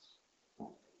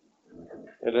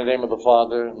In the name of the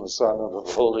Father, and the Son, and of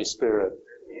the Holy Spirit.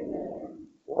 Amen.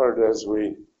 Lord, as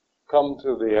we come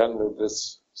to the end of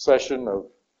this session of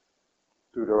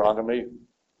Deuteronomy,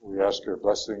 we ask your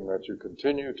blessing that you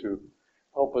continue to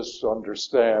help us to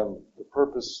understand the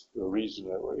purpose, the reason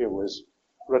it was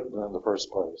written in the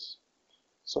first place.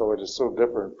 So it is so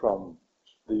different from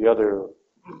the other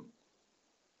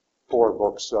 4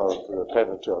 books of the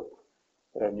Pentateuch,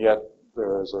 and yet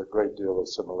there is a great deal of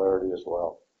similarity as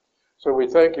well. So we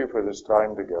thank you for this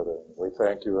time together. We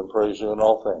thank you and praise you in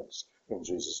all things. In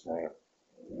Jesus' name.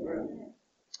 Amen.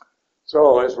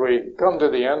 So as we come to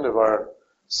the end of our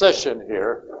session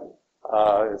here,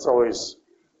 it's always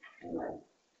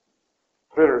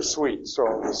bittersweet,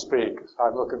 so to speak.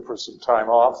 I'm looking for some time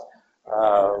off,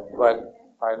 but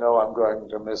I know I'm going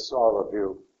to miss all of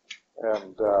you.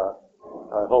 And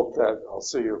I hope that I'll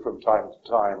see you from time to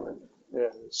time and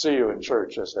see you in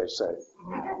church, as they say.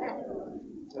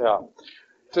 Yeah.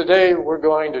 Today we're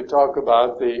going to talk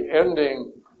about the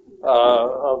ending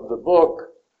of the book,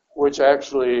 which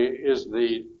actually is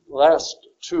the last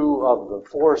 2 of the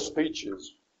 4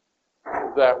 speeches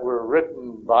that were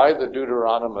written by the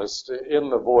Deuteronomist in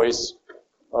the voice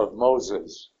of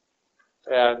Moses.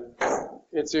 And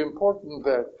it's important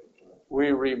that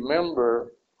we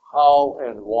remember how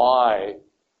and why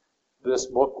this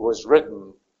book was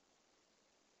written,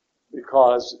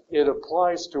 because it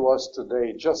applies to us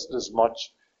today just as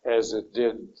much as it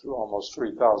did almost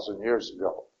 3,000 years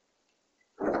ago.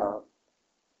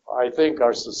 I think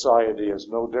our society is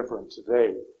no different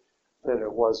today than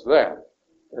it was then.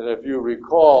 And if you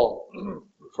recall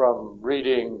from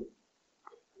reading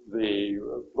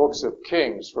the books of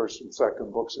Kings, 1st and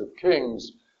 2nd books of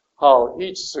Kings, how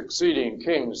each succeeding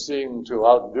king seemed to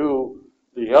outdo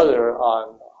the other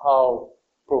on how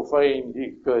profane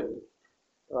he could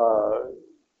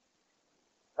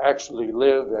actually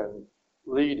live and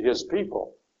lead his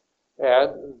people.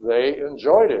 And they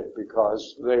enjoyed it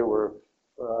because they were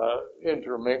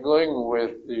intermingling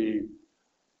with the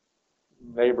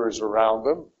neighbors around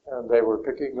them, and they were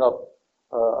picking up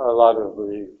a lot of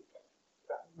the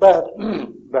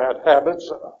bad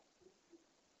habits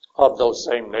of those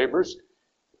same neighbors.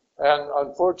 And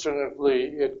unfortunately,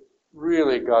 it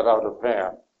really got out of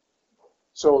hand.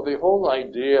 So the whole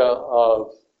idea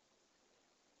of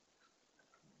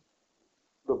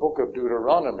the book of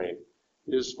Deuteronomy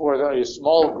is for a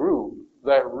small group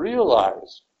that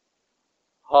realized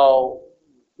how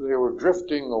they were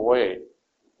drifting away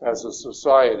as a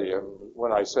society. And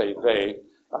when I say they,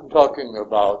 I'm talking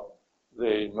about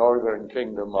the northern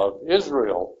kingdom of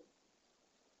Israel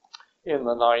in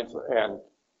the 9th and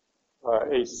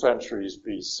 8th centuries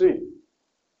BC.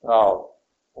 Now,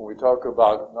 when we talk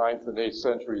about 9th and 8th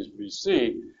centuries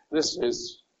BC, this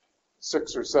is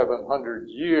 600 or 700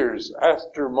 years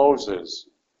after Moses.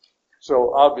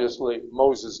 So obviously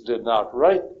Moses did not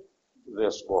write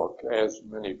this book, as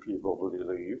many people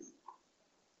believe,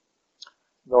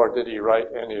 nor did he write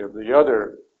any of the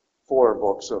other 4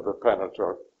 books of the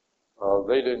Pentateuch.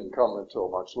 They didn't come until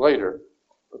much later,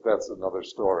 but that's another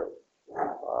story.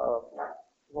 The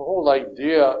whole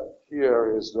idea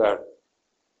here is that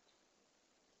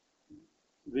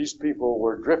these people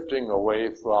were drifting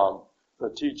away from the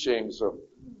teachings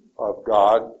of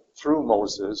God through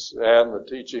Moses and the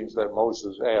teachings that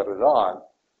Moses added on.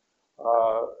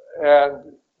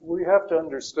 And we have to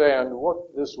understand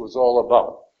what this was all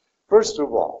about. First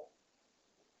of all,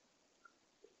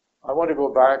 I want to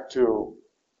go back to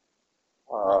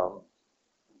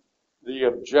the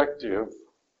objective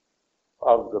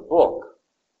of the book.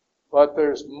 But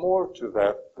there's more to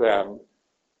that than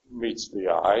meets the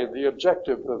eye. The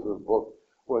objective of the book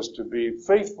was to be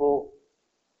faithful,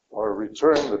 or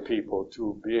return the people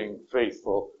to being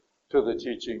faithful to the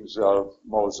teachings of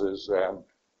Moses and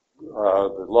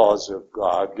the laws of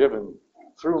God given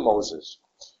through Moses.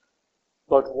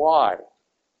 But why?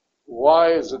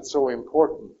 Why is it so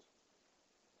important?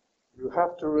 You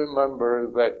have to remember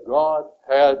that God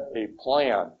had a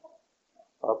plan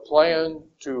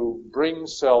to bring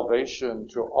salvation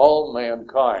to all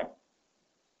mankind.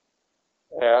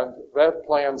 And that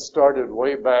plan started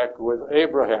way back with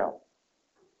Abraham.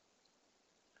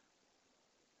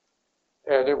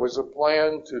 And it was a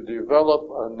plan to develop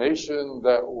a nation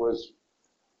that was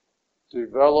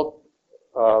developed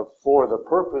for the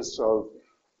purpose of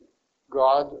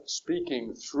God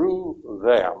speaking through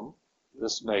them,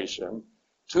 this nation,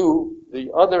 to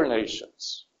the other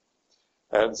nations.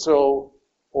 And so,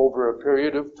 over a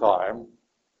period of time,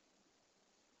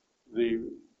 the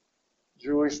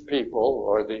Jewish people,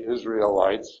 or the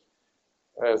Israelites,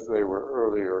 as they were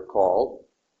earlier called,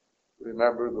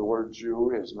 Remember, the word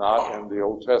Jew is not in the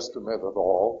Old Testament at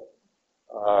all.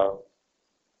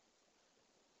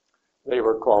 They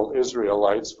were called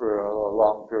Israelites for a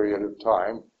long period of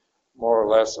time, more or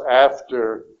less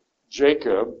after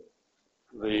Jacob,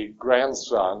 the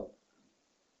grandson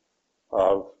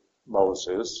of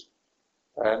Moses,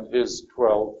 and his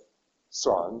 12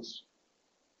 sons,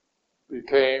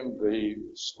 became the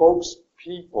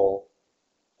spokespeople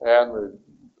and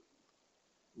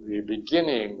the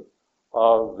beginning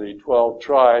of the 12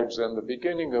 tribes and the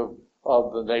beginning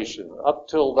of the nation. Up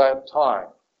till that time,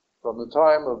 from the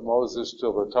time of Moses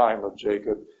till the time of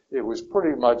Jacob, it was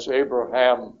pretty much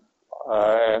Abraham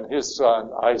and his son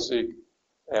Isaac,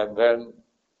 and then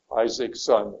Isaac's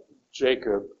son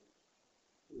Jacob.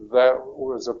 That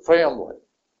was a family.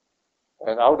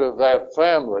 And out of that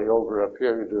family, over a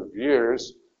period of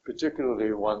years,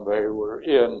 particularly when they were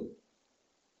in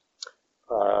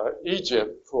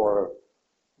Egypt for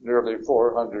nearly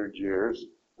 400 years,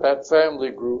 that family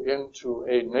grew into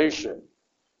a nation.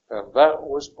 And that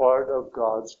was part of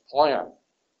God's plan.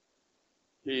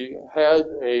 He had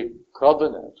a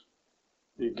covenant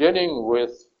beginning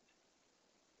with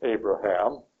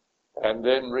Abraham and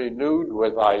then renewed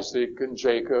with Isaac and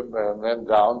Jacob and then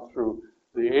down through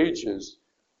the ages,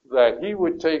 that he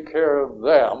would take care of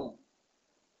them,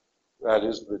 that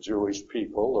is the Jewish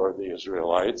people or the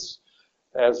Israelites,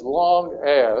 as long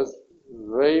as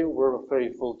they were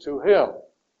faithful to him.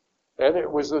 And it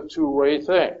was a two-way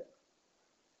thing.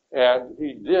 And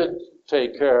he did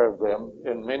take care of them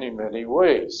in many, many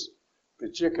ways.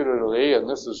 Particularly, and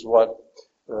this is what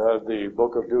the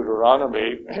book of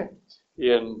Deuteronomy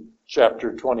in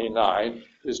chapter 29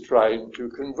 is trying to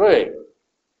convey.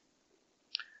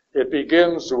 It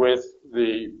begins with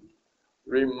the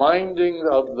reminding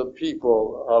of the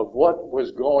people of what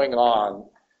was going on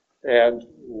and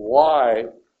why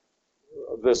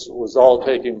this was all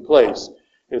taking place.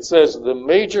 It says the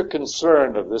major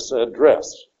concern of this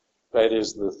address, that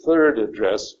is the third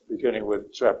address, beginning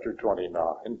with chapter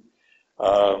 29,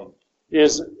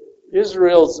 is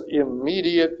Israel's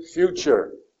immediate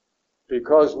future.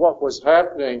 Because what was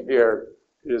happening here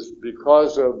is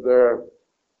because of their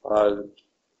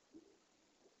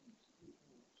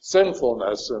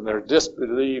sinfulness and their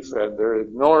disbelief and their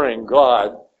ignoring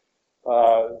God,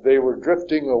 they were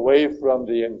drifting away from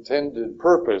the intended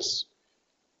purpose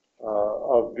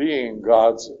of being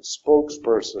God's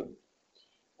spokesperson.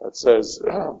 It says,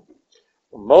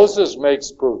 Moses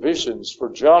makes provisions for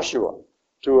Joshua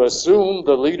to assume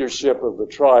the leadership of the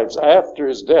tribes after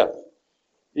his death.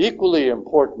 Equally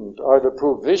important are the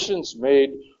provisions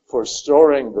made for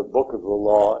storing the book of the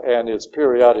law and its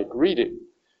periodic reading.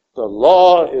 The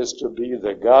law is to be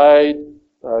the guide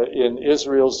in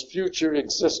Israel's future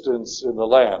existence in the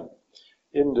land.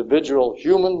 Individual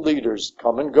human leaders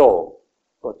come and go,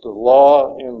 but the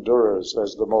law endures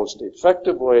as the most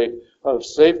effective way of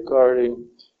safeguarding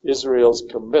Israel's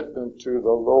commitment to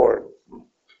the Lord.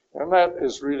 And that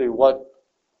is really what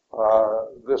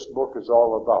this book is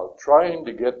all about, trying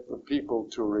to get the people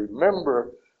to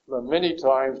remember the many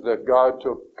times that God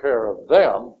took care of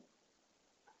them,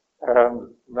 and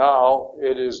now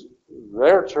it is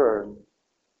their turn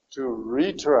to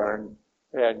return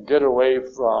and get away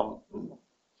from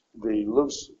the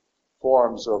loose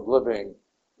forms of living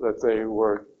that they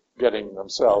were getting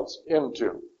themselves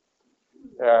into.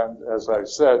 And as I've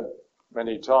said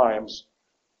many times,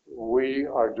 we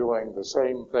are doing the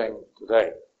same thing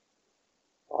today.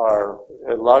 Our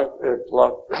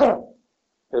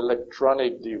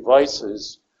electronic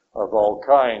devices of all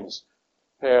kinds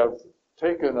have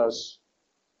taken us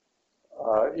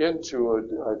into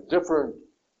a different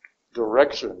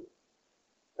direction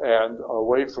and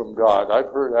away from God.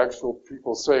 I've heard actual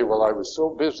people say, well, I was so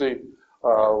busy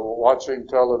watching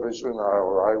television,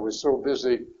 or I was so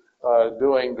busy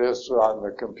doing this on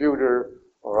the computer,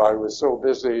 or I was so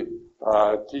busy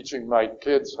teaching my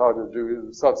kids how to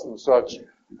do such and such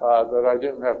that I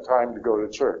didn't have time to go to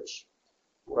church.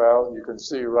 Well, you can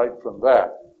see right from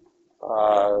that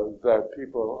that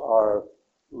people are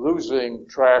losing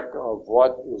track of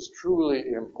what is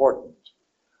truly important.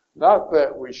 Not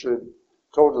that we should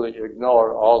totally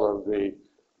ignore all of the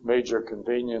major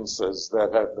conveniences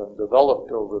that have been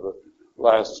developed over the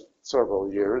last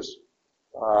several years,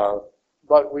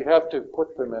 but we have to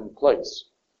put them in place.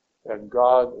 And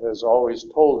God has always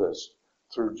told us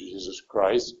through Jesus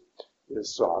Christ,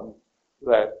 his Son,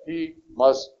 that he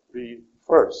must be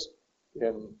first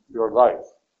in your life.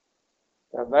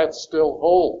 And that still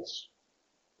holds.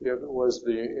 It was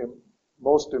the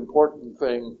most important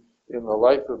thing in the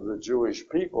life of the Jewish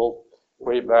people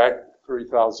way back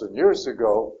 3,000 years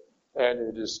ago, And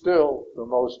it is still the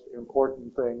most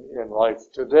important thing in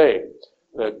life today,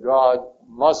 that God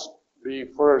must be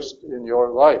first in your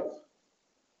life.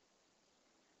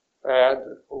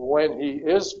 And when he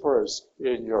is first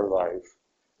in your life,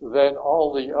 then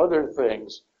all the other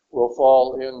things will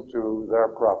fall into their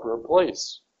proper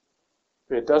place.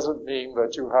 It doesn't mean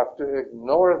that you have to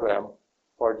ignore them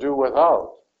or do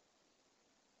without.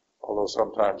 Although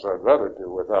sometimes I'd rather do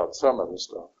without some of the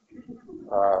stuff.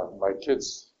 My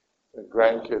kids and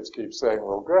grandkids keep saying,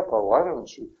 well, Grandpa, why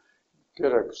don't you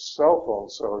get a cell phone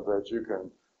so that you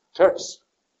can text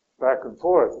back and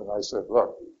forth? And I said,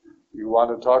 look, you want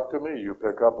to talk to me, you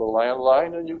pick up a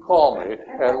landline and you call me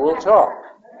and we'll talk.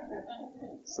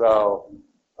 So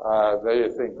they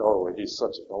think, oh, he's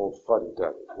such an old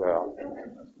fuddy-duddy. Well,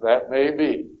 that may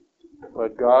be,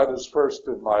 but God is first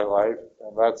in my life,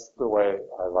 and that's the way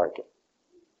I like it.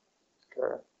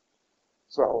 Okay.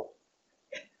 So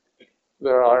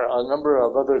there are a number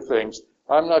of other things.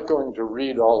 I'm not going to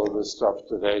read all of this stuff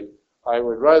today. I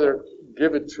would rather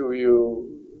give it to you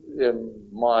in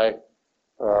my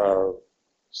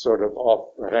sort of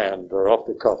off the hand or off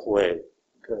the cuff way.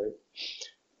 Okay.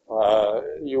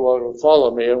 You will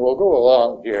follow me, and we'll go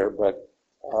along here, but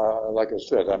like I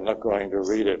said, I'm not going to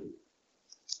read it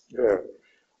here.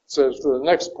 It says the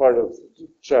next part of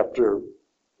chapter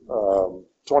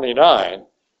 29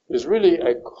 is really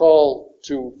a call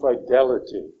to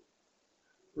fidelity.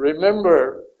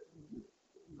 Remember,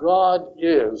 God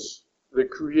is the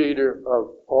creator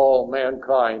of all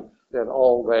mankind and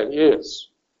all that is.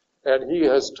 And he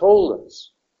has told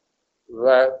us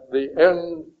that the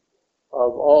end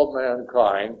of all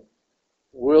mankind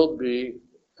will be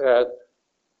at,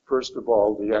 first of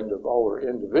all, the end of our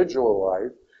individual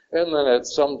life, and then at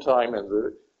some time in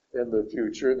the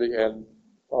future, the end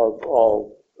of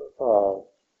all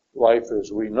life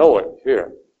as we know it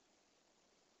here.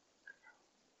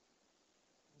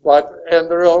 And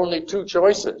there are only two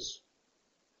choices.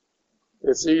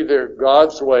 It's either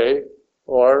God's way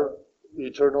or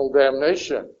eternal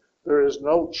damnation. There is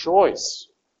no choice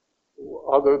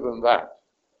other than that.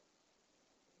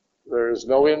 There is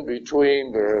no in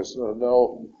between. There is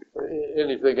no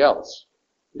anything else.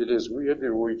 It is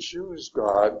either we choose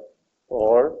God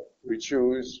or we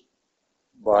choose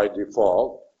by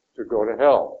default to go to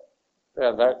hell.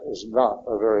 And that is not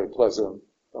a very pleasant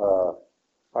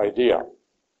idea.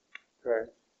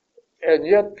 Okay? And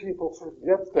yet people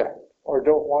forget that or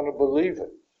don't want to believe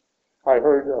it. I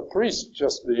heard a priest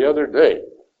just the other day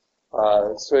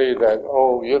say that,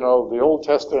 the Old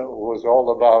Testament was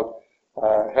all about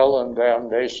hell and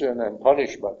damnation and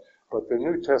punishment, but the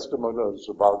New Testament is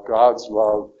about God's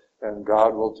love and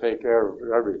God will take care of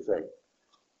everything.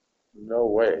 No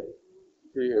way.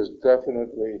 He is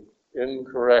definitely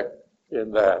incorrect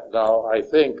in that. Now, I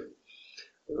think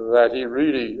that he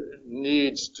really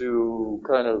needs to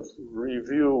kind of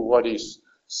review what he's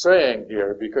saying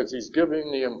here, because he's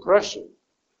giving the impression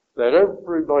that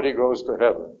everybody goes to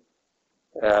heaven.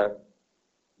 And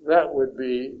that would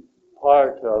be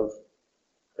part of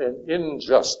an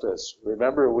injustice.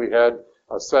 Remember, we had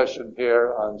a session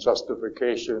here on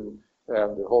justification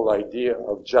and the whole idea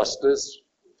of justice.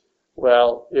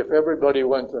 Well, if everybody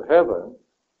went to heaven,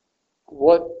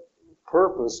 what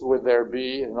purpose would there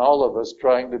be in all of us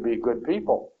trying to be good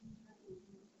people?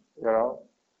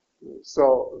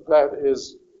 So that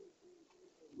is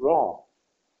wrong.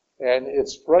 And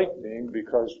it's frightening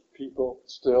because people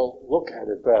still look at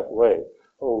it that way.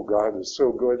 Oh, God is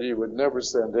so good, he would never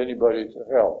send anybody to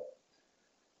hell.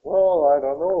 Well, I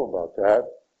don't know about that.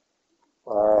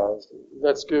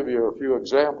 Let's give you a few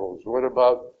examples. What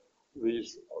about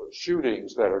these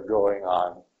shootings that are going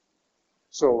on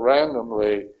so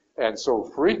randomly and so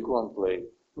frequently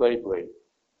lately?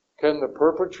 Can the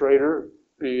perpetrator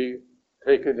be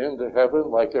taken into heaven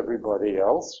like everybody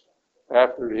else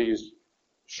after he's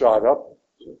shot up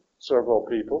several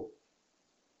people?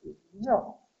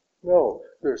 No.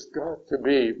 There's got to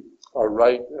be a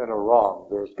right and a wrong.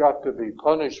 There's got to be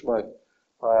punishment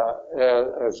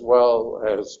as well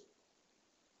as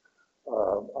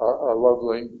a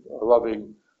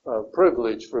loving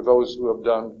privilege for those who have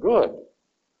done good.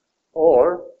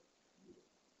 Or,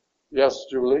 yes,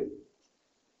 Julie?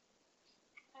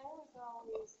 I was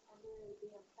always under the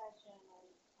impression, and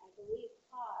I believe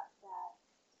taught, that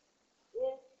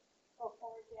if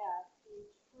before death you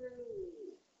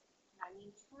truly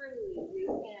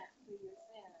repent for your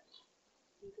sins,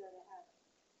 you go to heaven.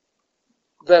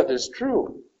 That is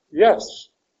true, yes.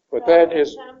 But so that if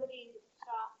is... somebody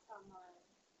shot someone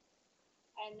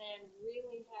and then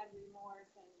really had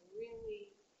remorse and really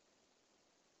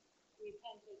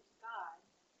repented to God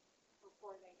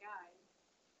before they died,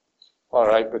 All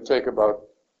right, but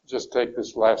just take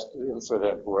this last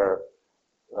incident where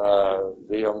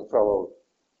the young fellow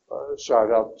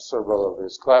shot up several of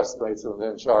his classmates and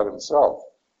then shot himself.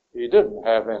 He didn't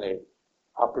have any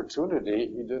opportunity,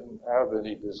 he didn't have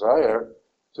any desire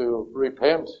to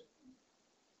repent.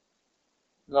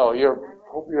 No, your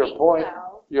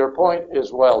point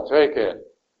is well taken.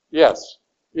 Yes,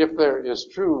 if there is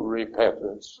true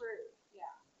repentance,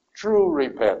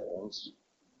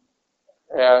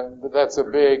 and that's a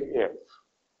big if.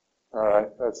 All right,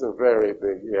 that's a very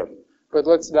big if. But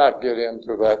let's not get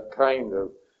into that kind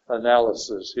of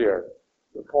analysis here.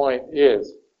 The point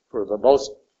is, for the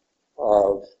most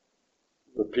of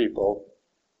the people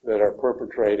that are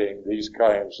perpetrating these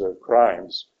kinds of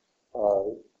crimes,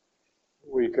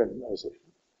 we can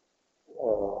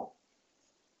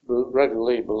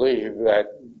readily believe that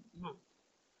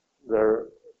their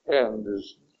end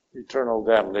is eternal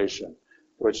damnation,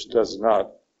 which does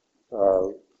not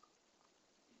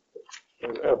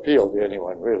appeal to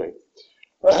anyone, really.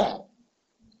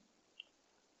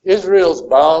 Israel's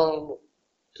bound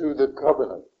to the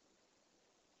covenant.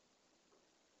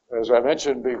 As I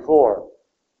mentioned before,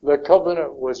 the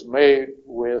covenant was made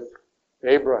with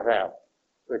Abraham.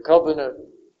 The covenant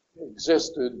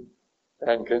existed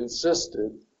and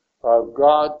consisted of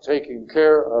God taking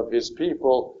care of his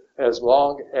people as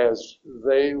long as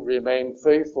they remained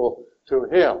faithful to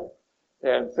him.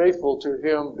 And faithful to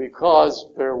him because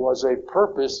there was a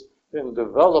purpose in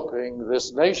developing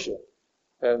this nation.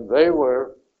 And they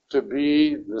were to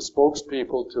be the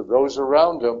spokespeople to those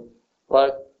around them.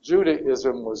 But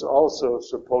Judaism was also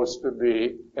supposed to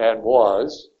be, and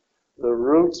was, the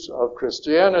roots of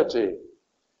Christianity.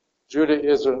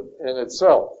 Judaism in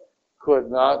itself could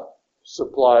not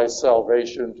supply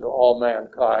salvation to all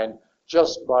mankind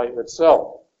just by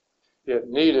itself. It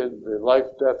needed the life,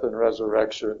 death, and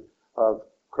resurrection of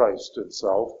Christ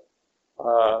himself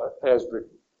as the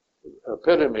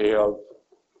epitome of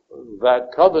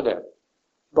that covenant.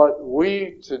 But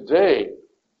we today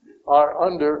are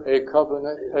under a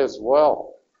covenant as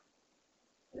well.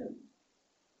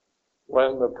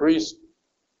 When the priest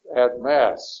at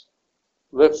Mass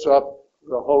lifts up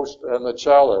the host and the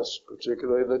chalice,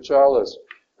 particularly the chalice,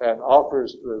 and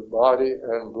offers the body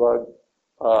and blood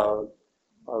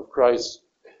of Christ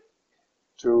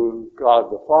to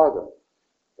God the Father,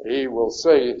 he will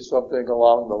say something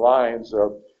along the lines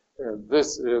of, and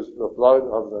this is the blood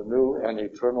of the new and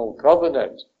eternal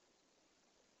covenant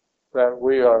that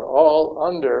we are all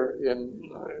under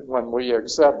when we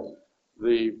accept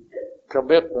the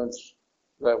commitments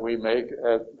that we make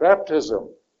at baptism.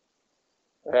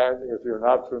 And if you're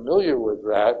not familiar with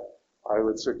that, I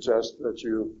would suggest that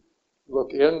you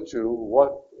look into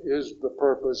what is the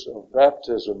purpose of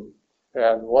baptism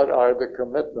and what are the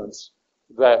commitments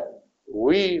that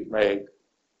we make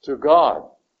to God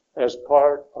as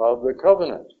part of the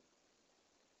covenant.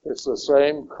 It's the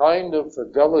same kind of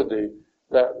fidelity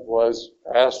that was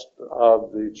asked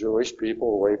of the Jewish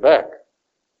people way back.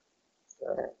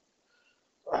 Okay.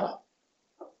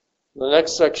 The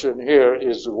next section here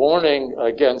is warning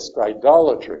against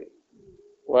idolatry.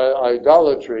 Well,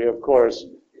 idolatry, of course,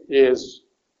 is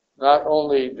not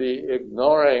only the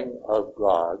ignoring of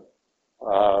God,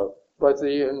 but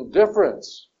the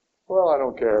indifference. Well, I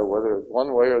don't care whether it's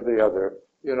one way or the other.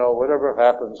 Whatever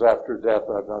happens after death,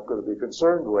 I'm not going to be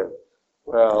concerned with.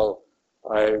 Well,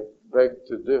 I beg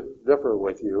to differ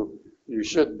with you. You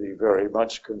should be very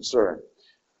much concerned.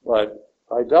 But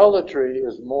idolatry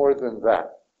is more than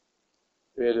that.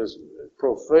 It is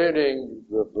profaning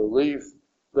the belief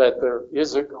that there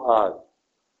is a God,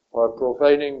 or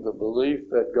profaning the belief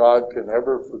that God can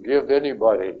ever forgive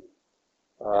anybody,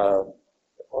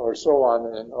 or so on,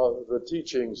 in the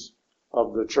teachings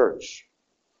of the church.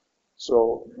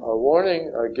 So a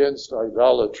warning against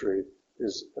idolatry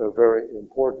is a very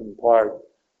important part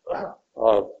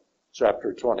of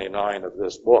chapter 29 of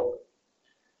this book.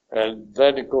 And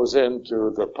then it goes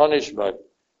into the punishment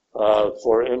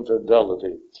for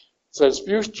infidelity. It says,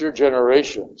 future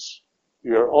generations,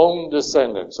 your own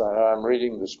descendants, I'm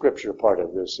reading the scripture part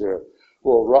of this here,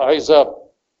 will rise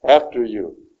up after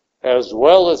you, as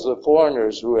well as the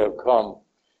foreigners who have come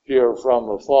here from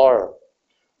afar.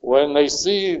 When they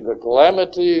see the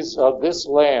calamities of this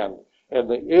land and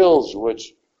the ills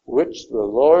which the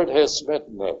Lord has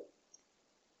smitten it,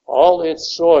 all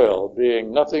its soil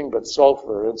being nothing but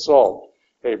sulfur and salt,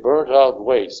 a burnt-out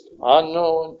waste,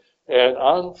 unknown and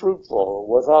unfruitful,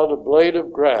 without a blade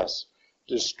of grass,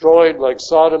 destroyed like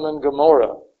Sodom and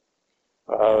Gomorrah,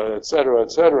 etc.,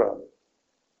 etc.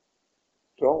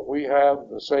 Don't we have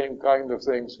the same kind of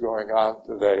things going on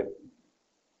today?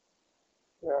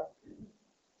 Yeah.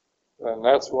 And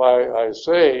that's why I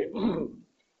say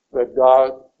that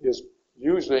God is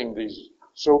using these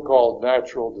so-called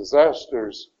natural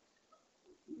disasters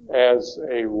as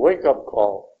a wake-up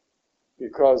call,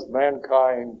 because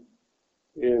mankind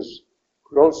is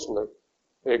grossly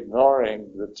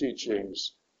ignoring the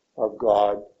teachings of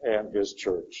God and His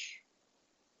church.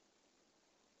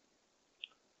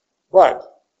 But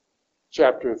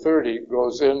chapter 30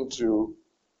 goes into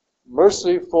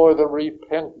mercy for the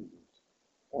repentant.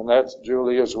 And that's,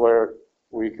 Julie, is where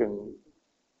we can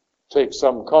take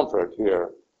some comfort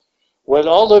here. When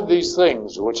all of these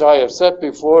things which I have set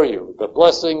before you, the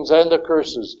blessings and the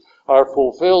curses, are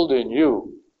fulfilled in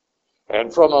you,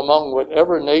 and from among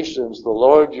whatever nations the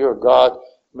Lord your God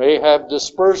may have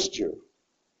dispersed you,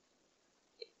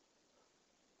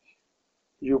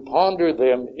 you ponder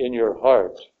them in your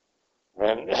heart,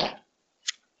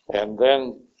 and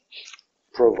then,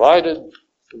 provided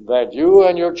that you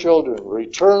and your children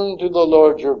return to the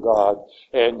Lord your God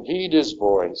and heed His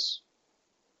voice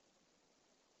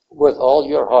with all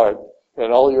your heart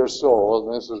and all your soul,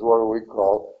 and this is what we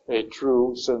call a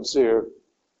true, sincere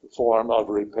form of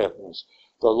repentance,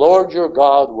 the Lord your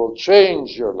God will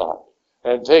change your lot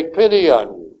and take pity on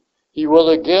you. He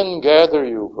will again gather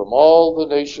you from all the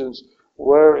nations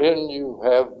wherein you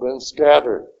have been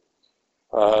scattered.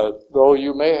 Though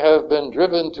you may have been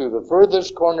driven to the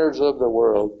furthest corners of the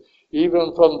world,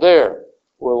 even from there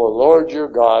will the Lord your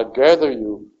God gather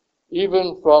you.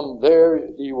 Even from there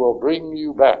He will bring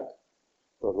you back.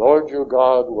 The Lord your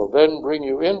God will then bring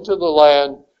you into the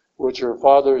land which your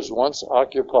fathers once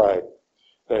occupied,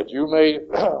 that you may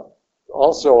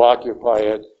also occupy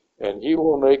it, and He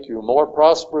will make you more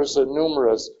prosperous and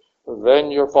numerous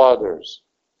than your fathers.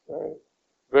 Okay?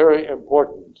 Very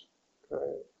important.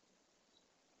 Okay?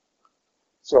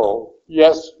 So,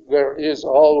 yes, there is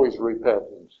always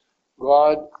repentance.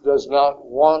 God does not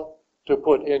want to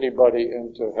put anybody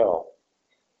into hell,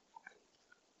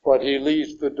 but He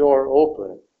leaves the door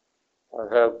open. I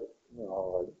have,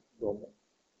 I don't.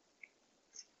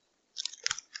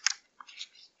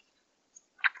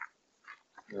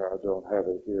 Yeah, I don't have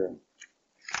it here.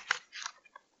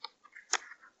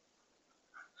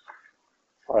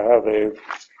 I have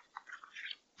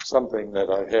something that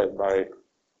I had my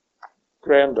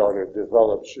granddaughter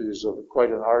develop. She's quite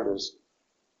an artist.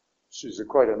 She's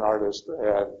quite an artist,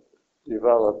 and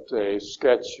developed a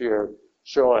sketch here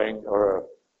showing, or a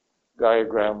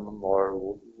diagram,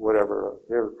 or whatever,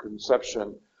 her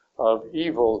conception of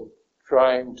evil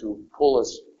trying to pull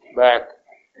us back,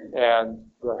 and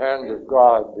the hand of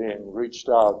God being reached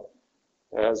out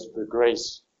as the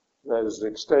grace that is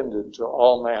extended to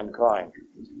all mankind.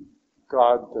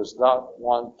 God does not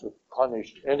want to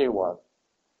punish anyone,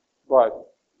 but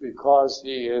because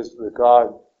He is the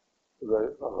God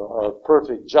of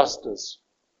perfect justice,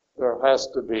 there has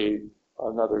to be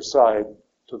another side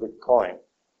to the coin.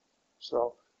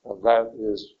 So, and that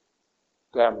is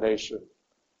damnation.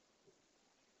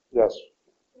 Yes?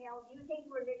 Now, do you think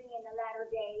we're living in the latter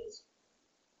days?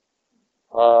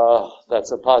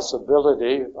 That's a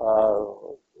possibility.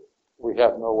 We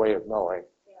have no way of knowing.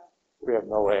 Yeah. We have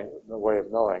no way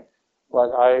of knowing.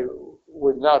 But I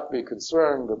would not be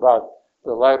concerned about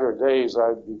the latter days.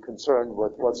 I'd be concerned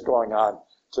with what's going on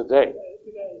today. Today,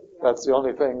 yeah. That's the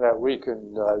only thing that we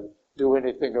can do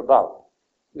anything about,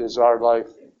 is our life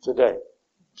today.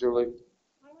 Julie?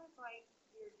 I would like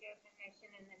your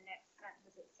definition in the next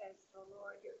sentence. It says, the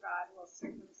Lord your God will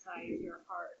circumcise your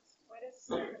hearts. What does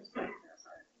circumcise your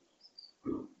heart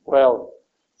mean? Well,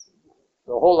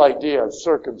 the whole idea of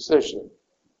circumcision,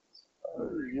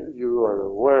 you are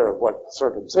aware of what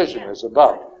circumcision is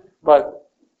about. But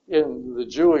in the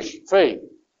Jewish faith,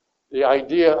 the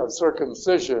idea of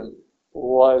circumcision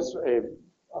was a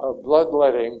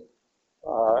bloodletting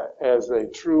as a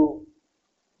true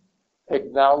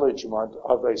acknowledgement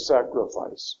of a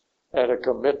sacrifice and a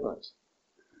commitment.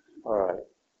 All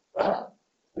right.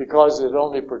 Because it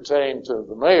only pertained to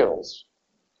the males.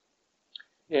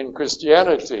 In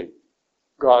Christianity,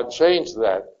 God changed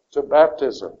that to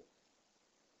baptism.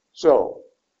 So,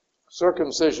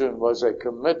 circumcision was a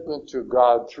commitment to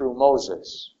God through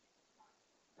Moses.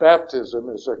 Baptism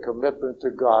is a commitment to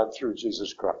God through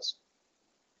Jesus Christ.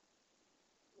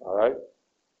 All right?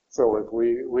 So if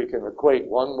we can equate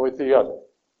one with the other.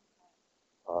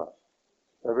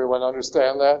 Everyone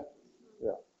understand that?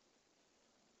 Yeah.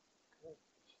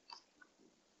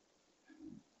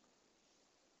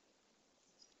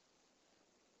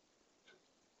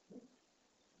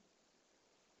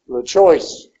 The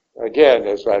choice, again,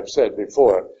 as I've said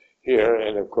before, here,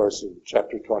 and of course in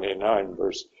chapter 29,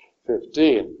 verse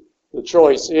 15, the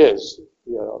choice is,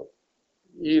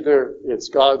 either it's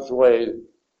God's way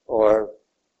or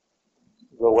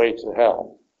the way to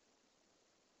hell.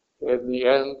 In the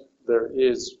end, there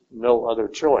is no other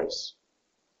choice.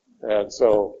 And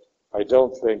so I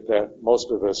don't think that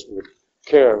most of us would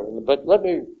care. But let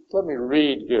me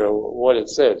read here what it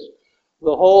says.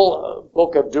 The whole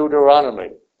book of Deuteronomy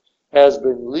has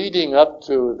been leading up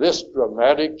to this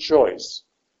dramatic choice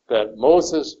that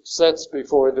Moses sets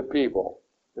before the people.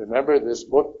 Remember, this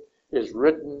book is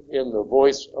written in the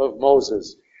voice of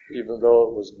Moses, even though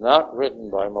it was not written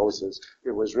by Moses.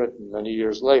 It was written many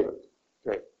years later.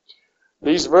 Okay.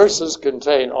 These verses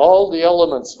contain all the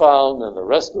elements found in the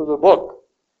rest of the book: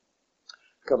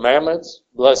 commandments,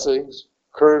 blessings,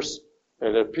 curse,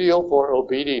 and appeal for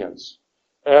obedience.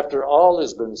 After all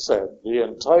has been said, the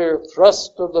entire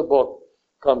thrust of the book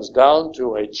comes down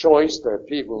to a choice that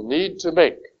people need to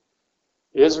make.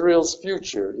 Israel's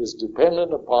future is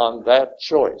dependent upon that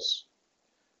choice.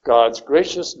 God's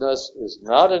graciousness is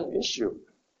not an issue.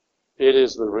 It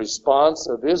is the response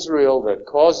of Israel that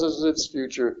causes its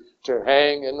future to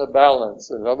hang in the balance.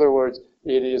 In other words,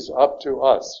 it is up to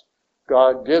us.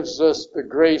 God gives us the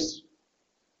grace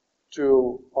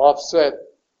to offset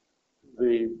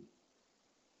the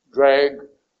drag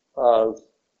of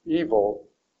evil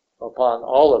upon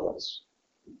all of us.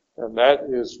 And that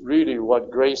is really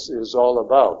what grace is all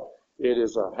about. It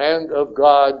is a hand of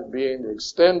God being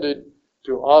extended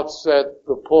to offset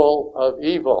the pull of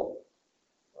evil.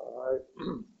 All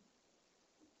right.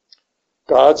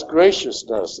 God's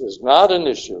graciousness is not an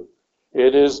issue.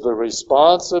 It is the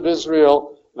response of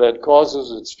Israel that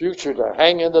causes its future to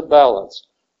hang in the balance.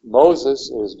 Moses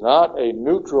is not a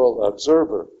neutral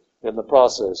observer in the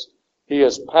process. He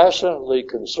is passionately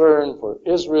concerned for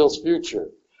Israel's future,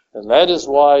 and that is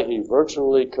why he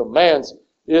virtually commands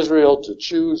Israel to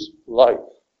choose life.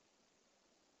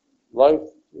 Life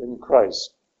in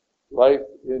Christ. Life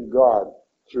in God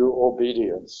through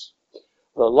obedience.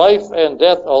 The life and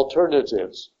death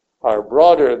alternatives are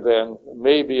broader than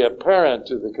may be apparent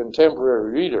to the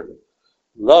contemporary reader.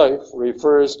 Life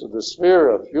refers to the sphere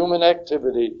of human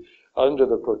activity under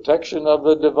the protection of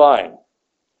the divine.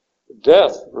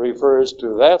 Death refers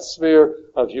to that sphere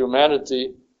of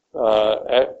humanity,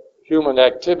 human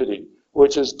activity,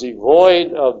 which is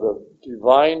devoid of the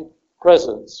divine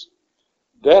presence.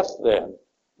 Death, then,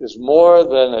 is more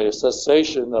than a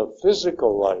cessation of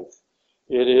physical life.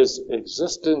 It is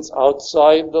existence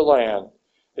outside the land,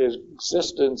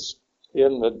 existence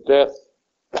in the death,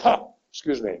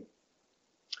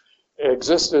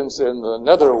 existence in the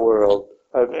netherworld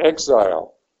of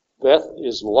exile. Death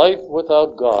is life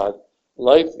without God.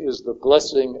 Life is the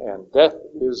blessing, and death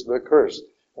is the curse.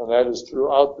 And that is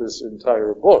throughout this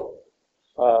entire book.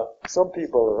 Some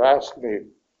people have asked me,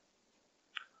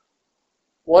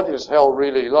 what is hell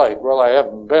really like? Well, I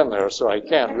haven't been there, so I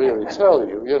can't really tell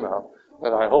you,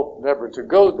 and I hope never to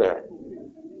go there.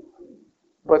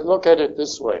 But look at it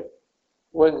this way.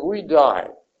 When we die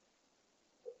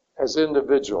as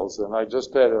individuals, and I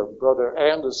just had a brother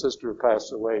and a sister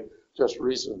pass away just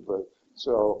recently,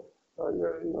 so,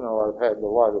 I've had a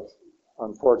lot of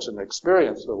unfortunate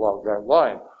experience along that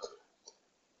line.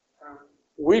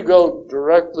 We go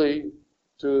directly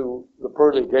to the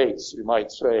pearly gates, you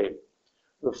might say,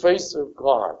 the face of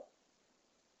God.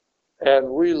 And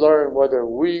we learn whether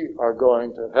we are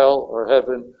going to hell or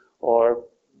heaven or,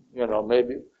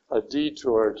 maybe a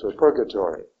detour to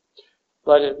purgatory.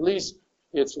 But at least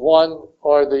it's one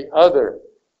or the other,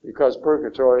 because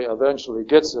purgatory eventually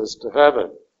gets us to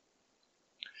heaven.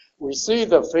 We see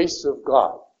the face of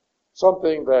God,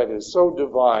 something that is so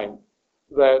divine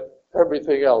that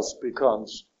everything else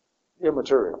becomes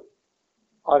immaterial,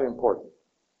 unimportant.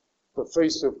 The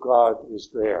face of God is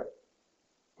there.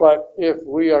 But if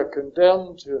we are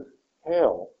condemned to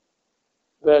hell,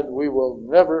 then we will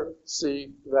never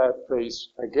see that face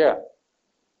again.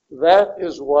 That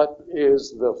is what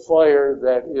is the fire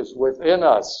that is within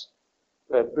us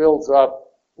that builds up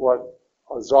what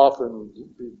is often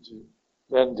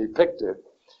then depicted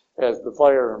as the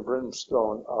fire and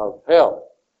brimstone of hell.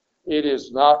 It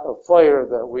is not a fire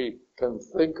that we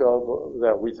think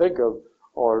of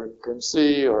or can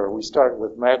see, or we start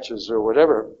with matches or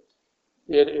whatever.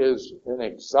 It is an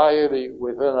anxiety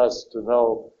within us to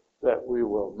know that we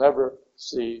will never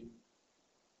see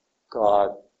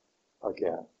God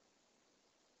again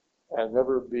and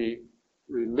never be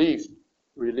relieved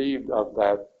of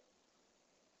that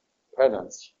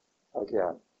penance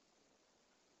again.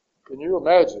 Can you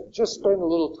imagine? Just spend a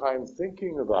little time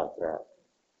thinking about that.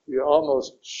 You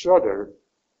almost shudder,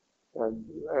 and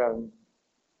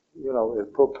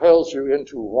it propels you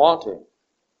into wanting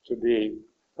to be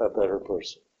a better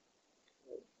person.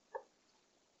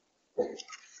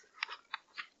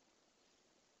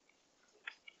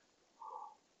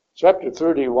 Chapter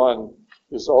 31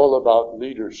 is all about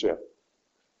leadership.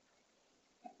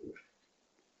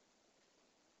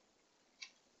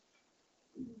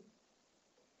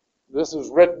 This is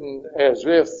written as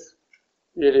if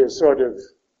it is sort of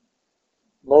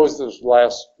Moses'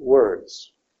 last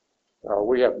words.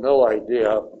 We have no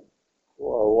idea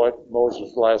what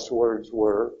Moses' last words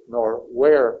were, nor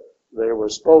where they were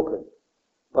spoken.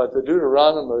 But the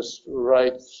Deuteronomist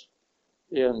writes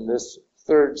in this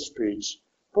third speech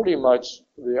pretty much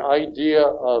the idea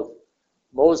of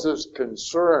Moses'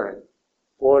 concern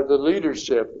for the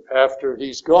leadership after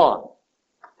he's gone.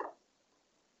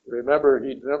 Remember,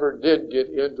 he never did get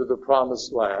into the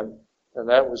promised land, and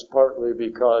that was partly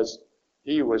because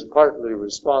he was partly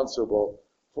responsible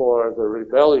for the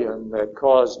rebellion that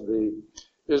caused the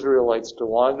Israelites to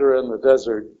wander in the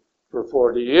desert for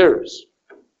 40 years.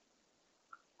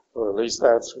 Or at least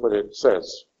that's what it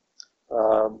says.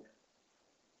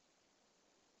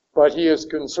 But he is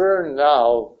concerned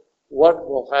now what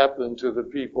will happen to the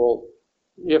people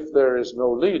if there is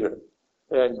no leader.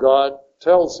 And God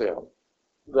tells him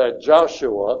that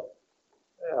Joshua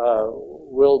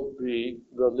will be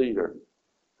the leader.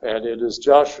 And it is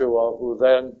Joshua who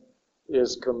then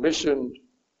is commissioned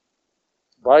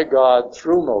by God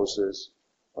through Moses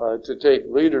to take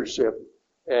leadership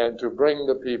and to bring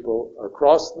the people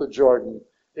across the Jordan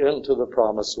into the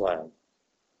promised land.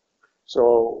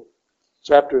 So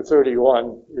chapter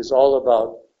 31 is all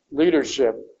about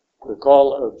leadership, the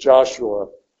call of Joshua.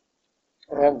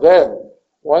 And then,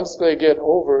 once they get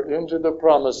over into the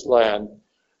promised land,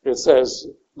 it says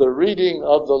the reading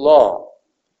of the law.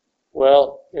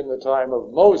 Well, in the time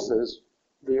of Moses,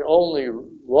 the only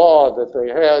law that they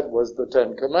had was the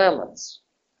Ten Commandments.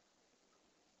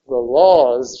 The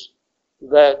laws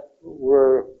that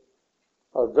were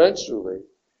eventually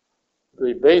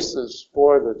the basis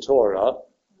for the Torah,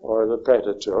 or the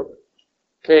Pentateuch,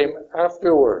 came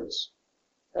afterwards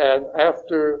and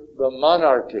after the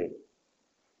monarchy.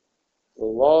 The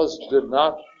laws did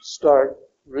not start,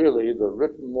 really, the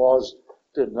written laws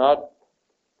did not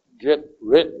get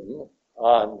written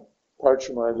on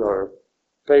parchment or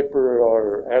paper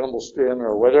or animal skin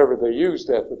or whatever they used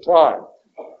at the time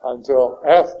until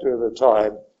after the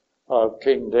time of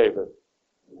King David.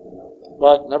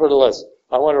 But nevertheless,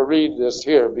 I want to read this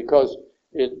here because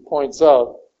it points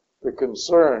out the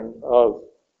concern of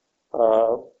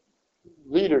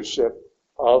leadership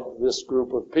of this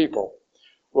group of people.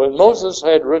 When Moses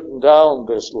had written down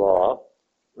this law,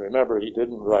 remember he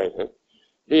didn't write it,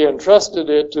 he entrusted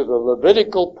it to the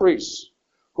Levitical priests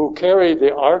who carried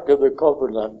the Ark of the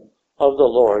Covenant of the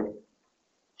Lord,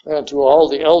 and to all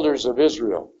the elders of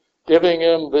Israel, giving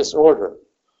him this order: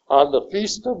 on the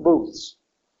Feast of Booths,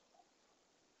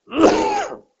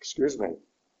 excuse me,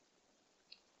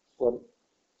 on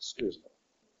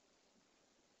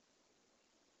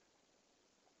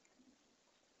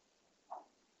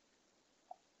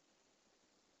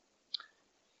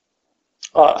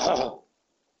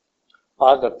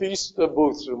the Feast of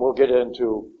Booths, and we'll get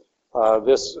into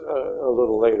this a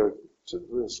little later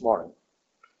this morning.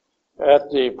 At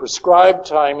the prescribed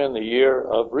time in the year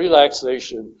of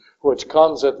relaxation, which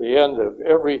comes at the end of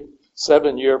every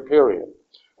 7-year period,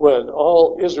 when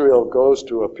all Israel goes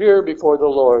to appear before the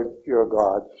Lord your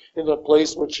God in the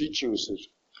place which he chooses,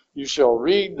 you shall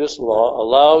read this law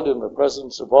aloud in the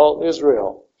presence of all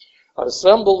Israel.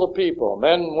 Assemble the people,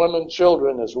 men, women,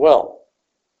 children as well.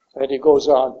 And he goes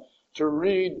on to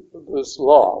read this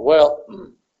law. Well,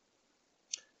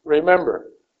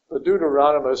 remember, the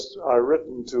Deuteronomists are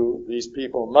written to these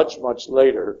people much, much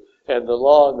later, and the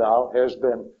law now has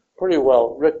been pretty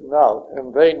well written out,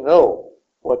 and they know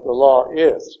what the law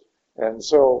is. And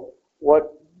so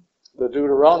what the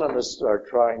Deuteronomists are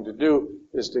trying to do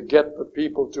is to get the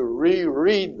people to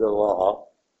reread the law,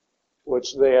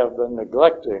 which they have been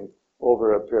neglecting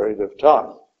over a period of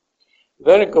time.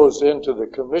 Then it goes into the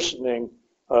commissioning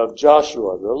of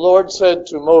Joshua. The Lord said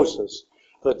to Moses,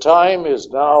 the time is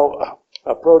now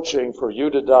approaching for you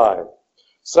to die.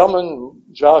 Summon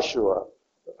Joshua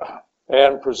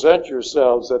and present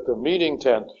yourselves at the meeting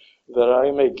tent that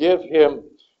I may give him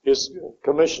his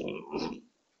commission.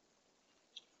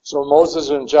 So Moses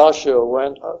and Joshua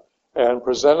went and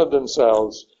presented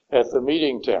themselves at the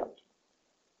meeting tent.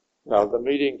 Now, the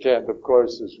meeting tent, of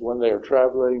course, is when they are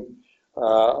traveling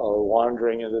or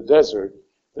wandering in the desert.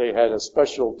 They had a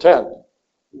special tent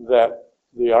that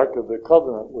the Ark of the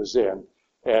Covenant was in,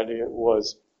 and it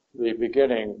was the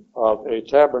beginning of a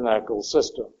tabernacle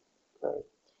system. Okay.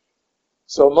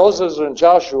 So Moses and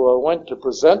Joshua went to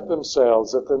present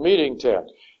themselves at the meeting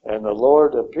tent. And the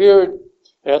Lord appeared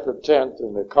at the tent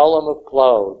in the column of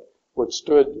cloud, which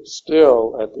stood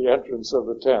still at the entrance of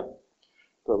the tent.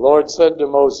 The Lord said to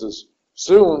Moses,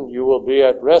 "Soon you will be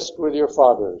at rest with your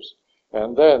fathers."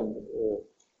 And then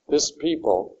this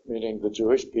people, meaning the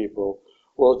Jewish people,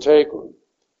 will take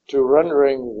to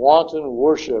rendering wanton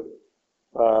worship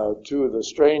to the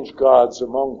strange gods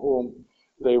among whom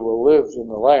they will live in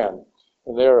the land,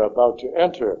 and they are about to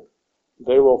enter.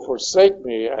 They will forsake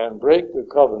me and break the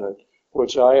covenant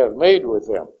which I have made with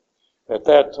them. At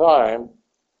that time,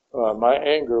 my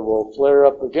anger will flare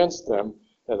up against them,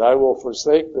 and I will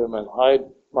forsake them and hide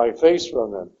my face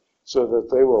from them, so that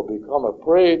they will become a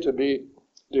prey to be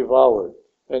devoured.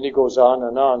 And he goes on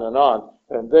and on and on,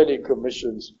 and then he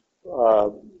commissions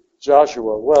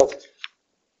Joshua. Well,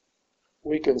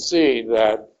 we can see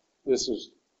that this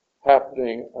is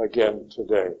happening again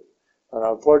today. And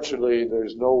unfortunately,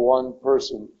 there's no one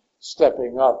person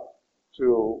stepping up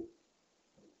to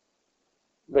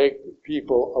make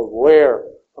people aware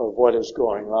of what is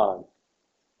going on.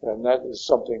 And that is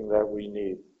something that we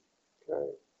need.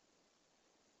 Okay.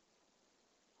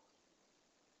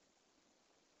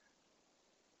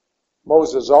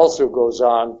 Moses also goes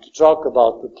on to talk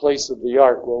about the place of the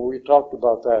ark. Well, we talked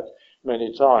about that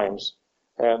many times.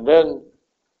 And then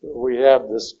we have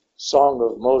this Song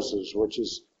of Moses, which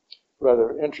is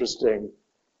rather interesting.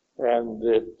 And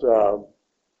the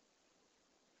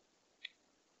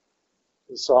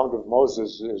Song of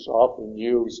Moses is often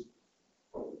used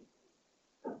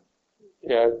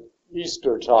at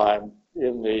Easter time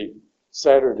in the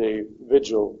Saturday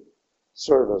vigil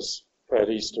service at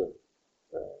Easter.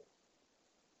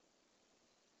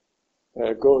 And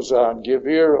it goes on, "Give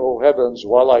ear, O heavens,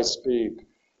 while I speak.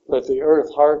 Let the earth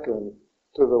hearken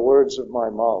to the words of my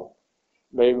mouth.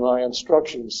 May my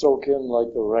instruction soak in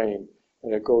like the rain."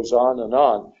 And it goes on and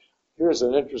on. Here's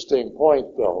an interesting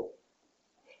point, though.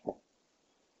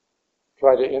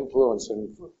 Try to influence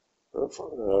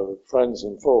friends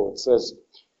and foes. It says,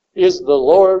 "Is the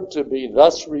Lord to be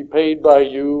thus repaid by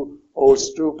you, O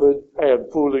stupid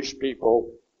and foolish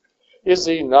people? Is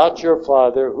he not your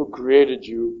Father who created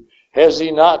you? Has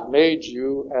he not made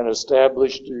you and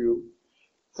established you?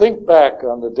 Think back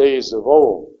on the days of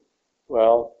old."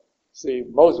 Well, see,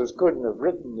 Moses couldn't have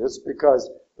written this because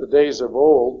the days of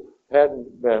old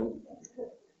hadn't been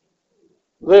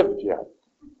lived yet.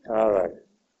 All right.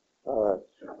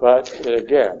 But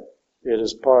again, it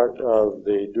is part of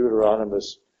the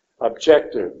Deuteronomist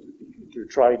objective to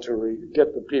try to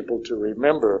get the people to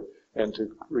remember and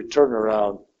to return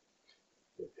around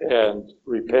and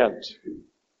repent.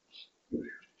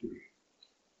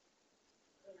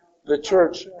 The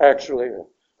church actually,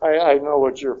 I know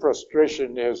what your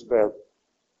frustration is, Bev.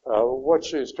 What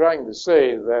she's trying to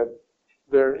say that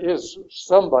there is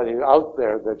somebody out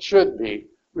there that should be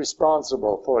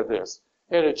responsible for this,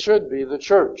 and it should be the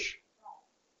church.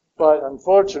 But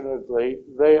unfortunately,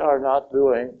 they are not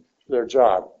doing their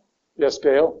job. Yes,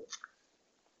 Gail?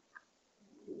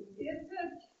 Is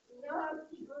it not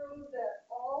true that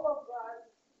all of us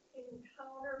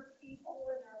encounter people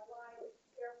in our lives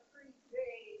every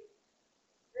day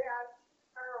that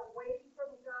are away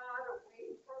from God,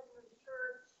 away from the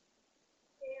church,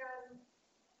 and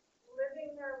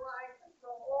living their life as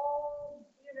though, oh,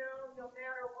 no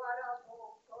matter what, I'll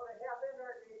go to heaven,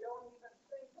 or they don't even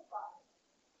think about it.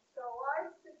 So I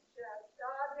suggest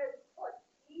God has put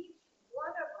each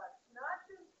one of us, not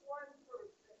just one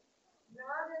person,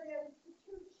 not an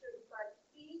institution, but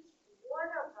each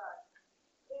one of us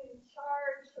in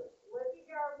charge of living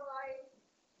our life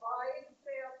by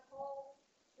example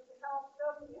to help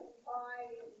them and by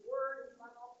word of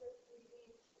mouth if we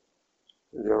need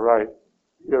to. You're right.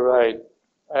 You're right.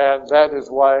 And that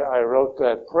is why I wrote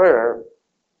that prayer,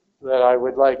 that I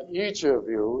would like each of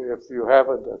you, if you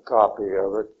haven't a copy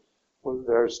of it,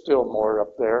 there's still more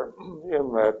up there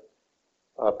in that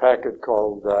packet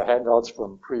called Handouts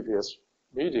from Previous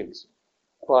Meetings.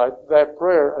 But that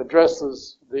prayer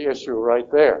addresses the issue right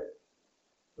there,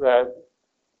 that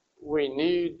we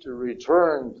need to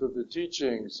return to the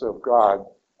teachings of God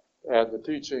and the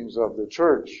teachings of the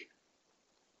church.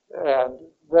 And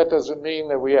that doesn't mean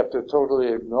that we have to totally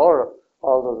ignore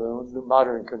all of the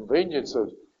modern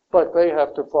conveniences, but they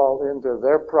have to fall into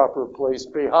their proper place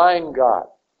behind God.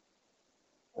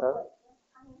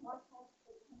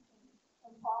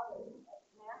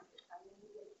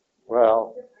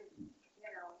 Well,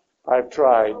 I've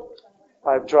tried.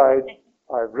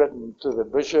 I've written to the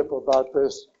bishop about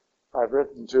this. I've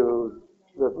written to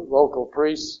the local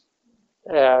priests,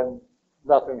 and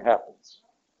nothing happens.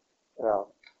 Yeah.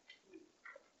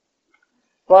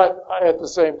 But at the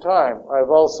same time, I've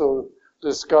also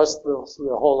discuss the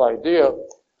whole idea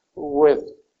with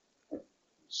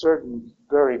certain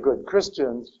very good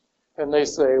Christians, and they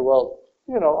say, well,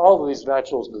 all these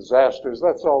natural disasters,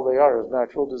 that's all they are, is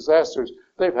natural disasters.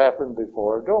 They've happened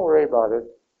before. Don't worry about it.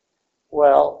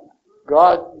 Well,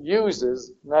 God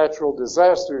uses natural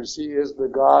disasters. He is the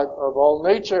God of all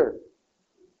nature.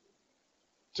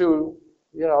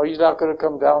 He's not going to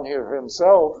come down here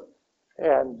himself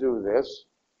and do this.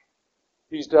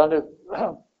 He's done it.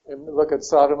 Look at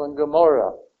Sodom and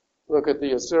Gomorrah. Look at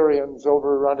the Assyrians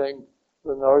overrunning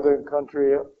the northern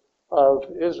country of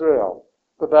Israel.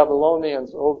 The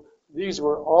Babylonians, these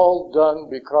were all done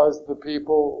because the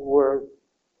people were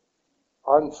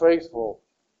unfaithful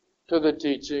to the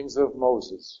teachings of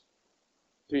Moses,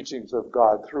 teachings of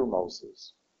God through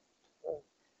Moses.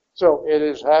 So it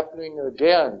is happening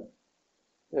again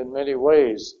in many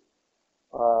ways.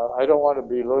 I don't want to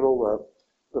belittle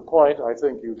the point. I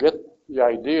think you get the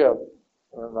idea,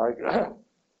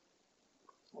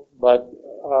 but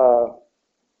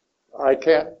I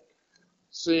can't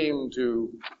seem to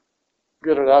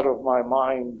get it out of my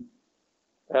mind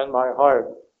and my heart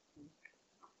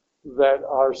that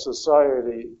our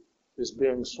society is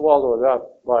being swallowed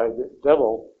up by the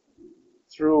devil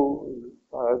through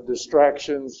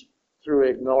distractions, through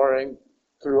ignoring,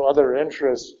 through other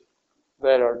interests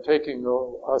that are taking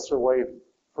us away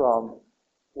from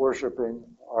worshiping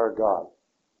our God.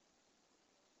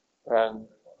 And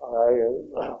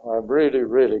I'm really,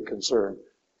 really concerned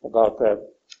about that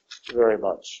very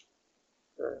much.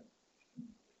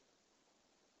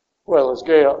 Well, as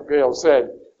Gail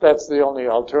said, that's the only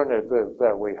alternative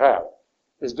that we have,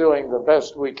 is doing the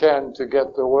best we can to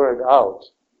get the word out.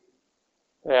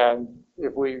 And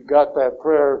if we got that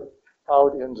prayer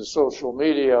out into social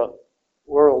media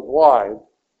worldwide,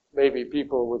 maybe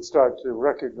people would start to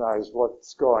recognize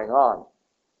what's going on.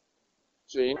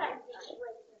 Jean?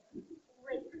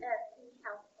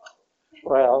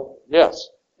 Well, yes.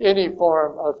 Any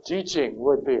form of teaching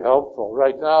would be helpful.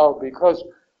 Right now, because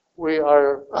we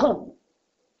are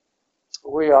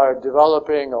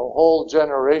developing a whole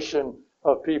generation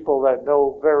of people that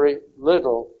know very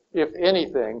little, if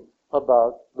anything,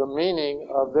 about the meaning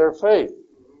of their faith.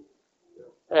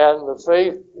 And the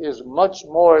faith is much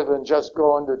more than just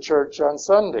going to church on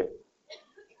Sunday.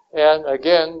 And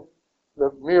again,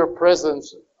 the mere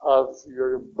presence of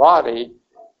your body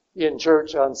in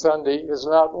church on Sunday is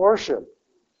not worship.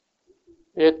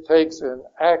 It takes an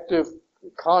active,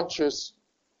 conscious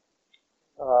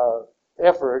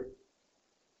effort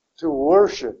to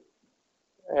worship.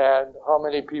 And how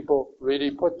many people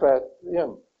really put that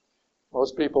in?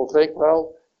 Most people think,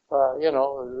 well,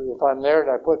 if I'm there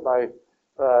and I put my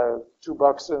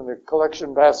 $2 in the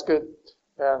collection basket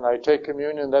and I take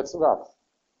communion, that's enough.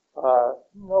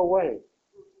 No way.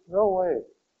 No way.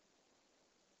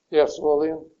 Yes,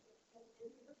 William?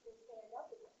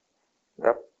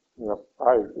 Yep.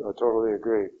 I totally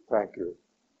agree. Thank you.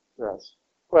 Yes.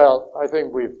 Well, I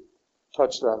think we've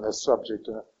touched on this subject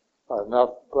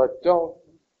enough, but don't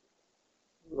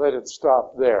let it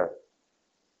stop there.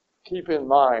 Keep in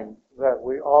mind that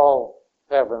we all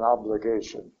have an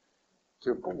obligation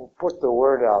to put the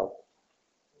word out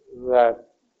that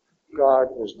God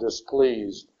is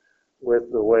displeased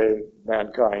with the way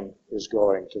mankind is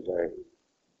going today.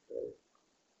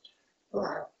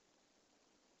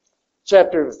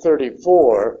 Chapter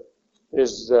 34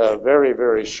 is very,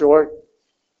 very short.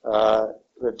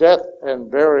 The death and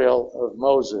burial of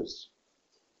Moses.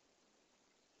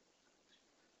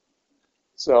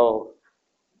 So,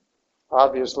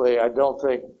 obviously, I don't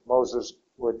think Moses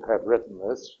would have written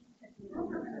this.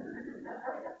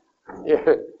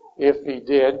 If he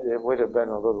did, it would have been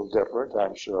a little different,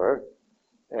 I'm sure.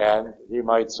 And he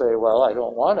might say, well, I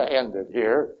don't want to end it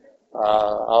here.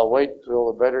 I'll wait till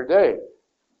a better day.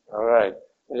 All right.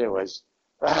 Anyways,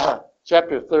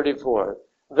 chapter 34.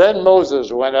 Then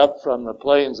Moses went up from the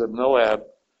plains of Moab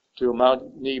to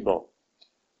Mount Nebo,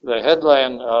 the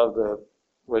headland of the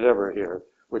whatever here,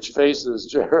 which faces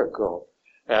Jericho.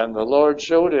 And the Lord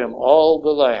showed him all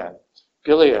the land,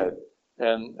 Gilead,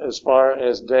 and as far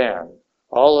as Dan,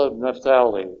 all of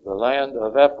Naphtali, the land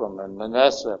of Ephraim and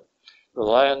Manasseh, the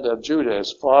land of Judah,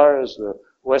 as far as the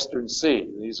western sea.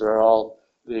 These are all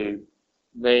the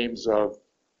names of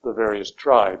the various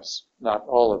tribes, not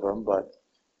all of them, but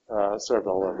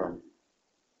several of them.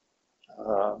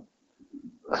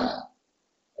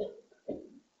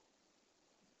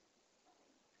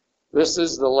 This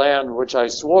is the land which I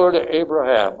swore to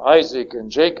Abraham, Isaac,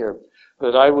 and Jacob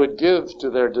that I would give to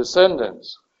their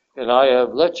descendants, and I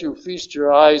have let you feast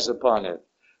your eyes upon it,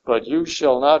 but you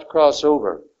shall not cross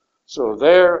over. So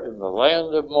there in the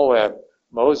land of Moab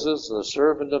Moses, the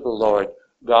servant of the Lord,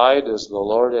 died as the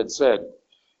Lord had said,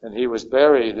 and he was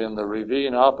buried in the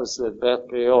ravine opposite Beth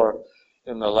Peor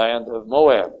in the land of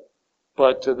Moab.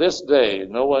 But to this day,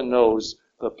 no one knows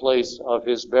the place of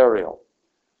his burial.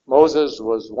 Moses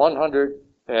was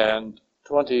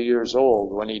 120 years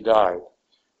old when he died,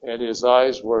 and his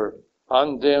eyes were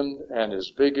undimmed and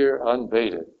his figure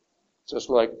unbated, just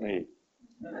like me.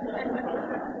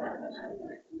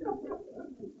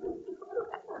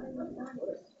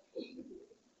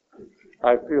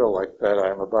 I feel like that.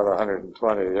 I'm about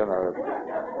 120,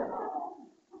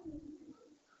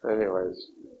 Anyways,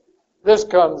 this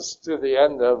comes to the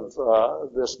end of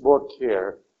this book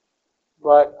here,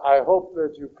 but I hope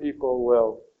that you people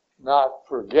will not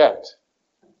forget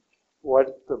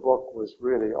what the book was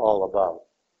really all about.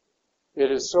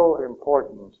 It is so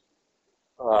important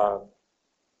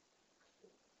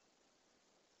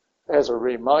as a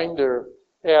reminder,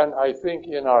 and I think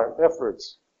in our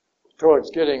efforts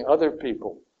towards getting other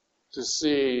people to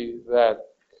see that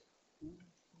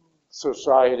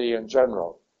society in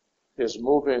general is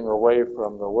moving away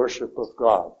from the worship of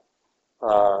God.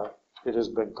 It has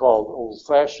been called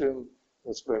old-fashioned,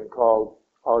 it's been called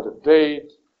out of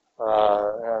date,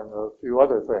 and a few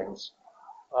other things.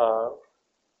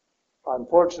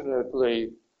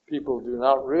 Unfortunately, people do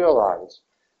not realize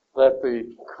that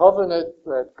the covenant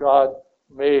that God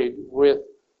made with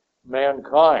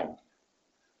mankind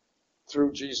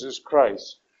through Jesus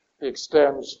Christ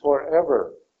extends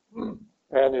forever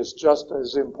and is just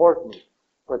as important.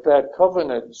 But that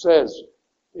covenant says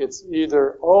it's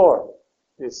either or.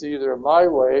 It's either my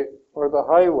way or the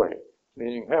highway,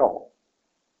 meaning hell.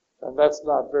 And that's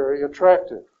not very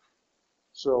attractive.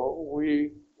 So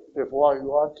if we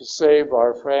want to save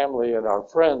our family and our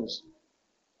friends,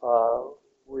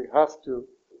 we have to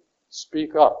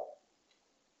speak up.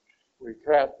 We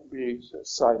can't be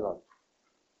silent,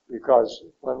 because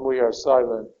when we are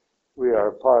silent, we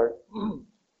are part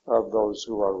of those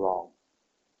who are wrong.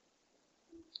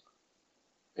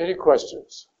 Any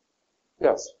questions?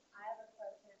 Yes? I have a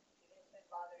question. It's been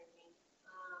bothering me.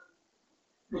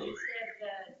 You said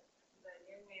that the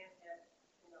young man that,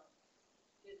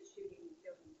 did the shooting and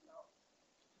killed himself,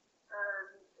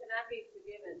 cannot be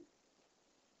forgiven.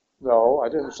 No, I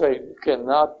didn't say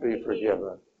cannot be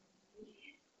forgiven.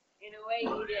 In a way,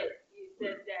 he did. You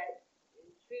said that in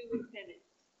true repentance,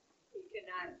 he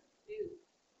cannot do.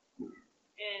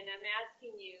 And I'm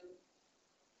asking you,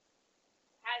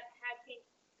 how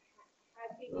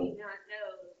can he not know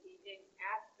if he didn't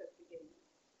ask for forgiveness?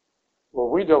 Well,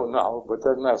 we don't know, but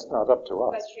then that's not up to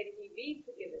us. But should he be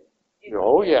forgiven?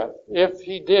 Oh, yeah. If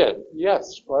he did,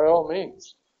 yes, by all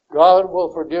means. God will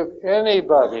forgive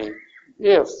anybody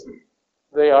if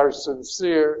they are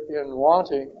sincere in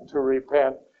wanting to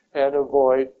repent and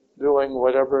avoid doing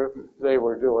whatever they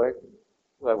were doing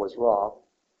that was wrong.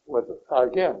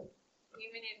 Again.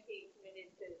 Even if he committed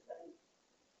suicide?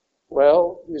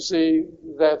 Well, you see,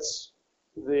 that's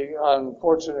the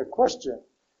unfortunate question.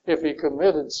 If he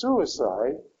committed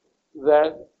suicide,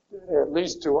 that, at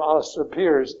least to us,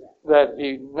 appears that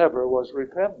he never was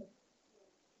repentant.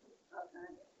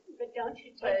 But don't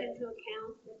you take into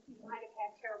account that he might have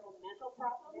had terrible mental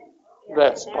problems?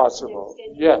 That's possible,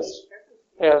 yes.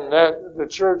 And that the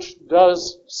church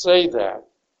does say that.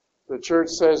 The church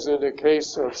says in a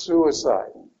case of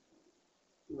suicide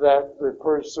that the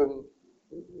person,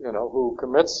 who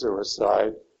commits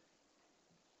suicide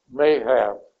may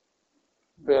have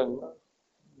been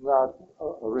not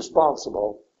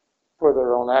responsible for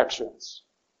their own actions.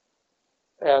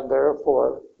 And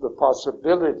therefore, the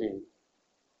possibility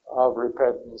of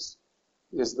repentance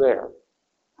is there.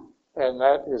 And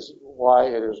that is why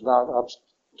it is not up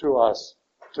to us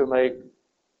to make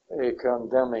a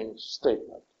condemning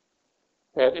statement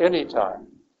at any time.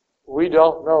 We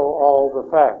don't know all the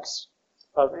facts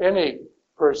of any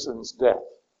person's death,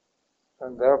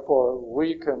 and therefore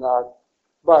we cannot.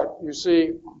 But you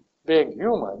see, being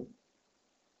human,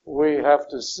 we have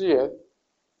to see it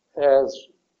as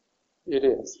it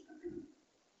is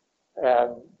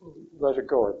and let it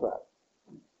go at that.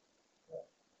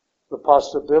 The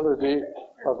possibility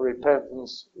of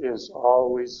repentance is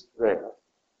always there,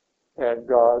 and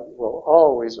God will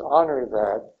always honor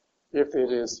that if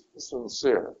it is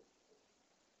sincere.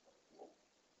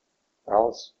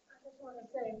 Alice? I just want to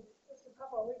say, just a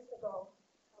couple of weeks ago,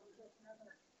 I was with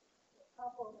another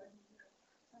couple and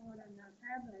someone in their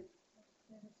family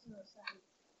committed suicide.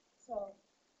 So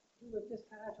we were just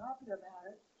kind of talking about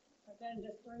it. But then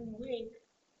just during the week,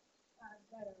 I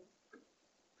got a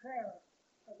prayer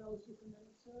for those who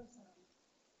committed suicide.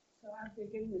 So I'm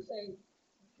beginning to say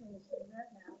that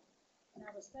now. And I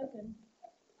was thinking,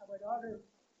 I would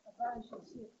advise you to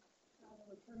see if Father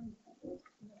would put them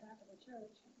in the back of the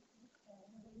church.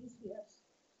 And at least we have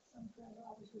some friend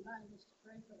always remind us to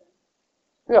pray for them.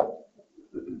 Yeah.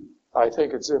 I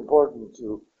think it's important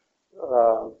to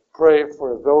pray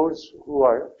for those who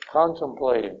are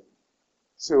contemplating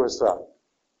suicide.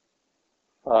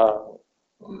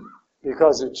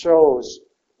 Because it shows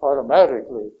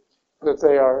automatically that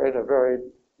they are in a very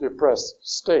depressed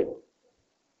state.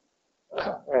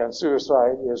 And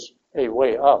suicide is a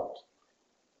way out.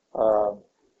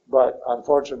 But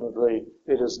unfortunately,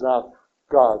 it is not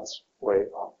God's way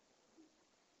out.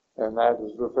 And that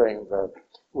is the thing that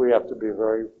we have to be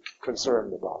very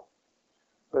concerned about.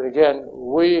 But again,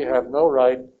 we have no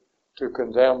right to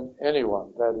condemn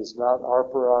anyone. That is not our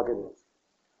prerogative.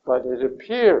 But it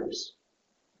appears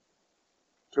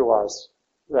to us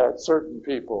that certain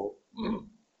people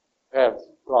have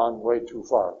gone way too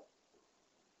far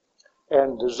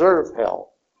and deserve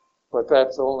hell. But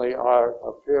that's only our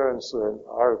appearance and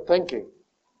our thinking.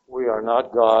 We are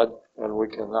not God, and we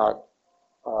cannot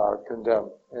condemn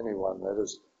anyone. That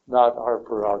is not our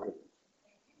prerogative.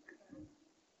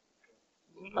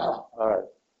 All right.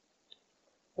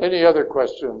 Any other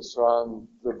questions on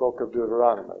the book of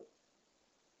Deuteronomy?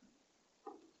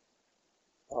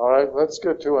 All right, let's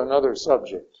get to another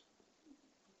subject.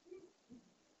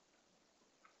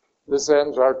 This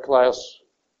ends our class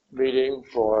meeting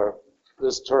for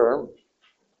this term.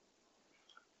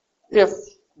 If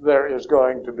there is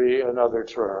going to be another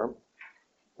term,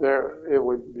 it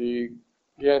would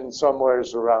begin somewhere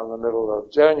around the middle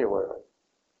of January.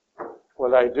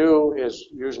 What I do is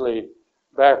usually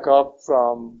back up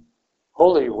from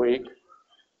Holy Week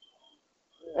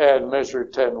and measure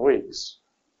 10 weeks.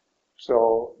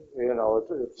 So,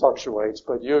 it fluctuates,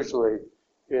 but usually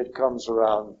it comes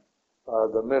around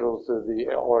the middle to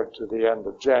the end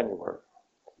of January.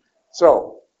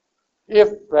 So, if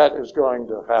that is going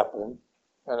to happen,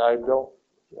 and I don't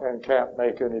and can't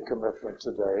make any commitment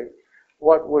today,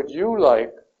 what would you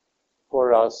like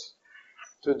for us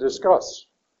to discuss?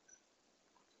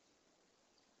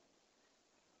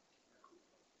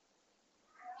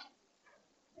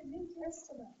 The New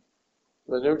Testament.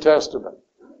 The New Testament.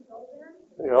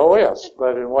 Oh, yes,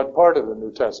 but in what part of the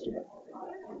New Testament?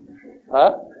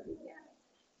 Huh?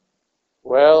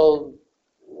 Well,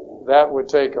 that would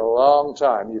take a long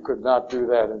time. You could not do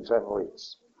that in 10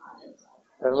 weeks.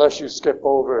 Unless you skip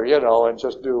over, and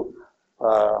just do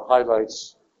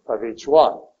highlights of each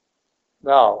one.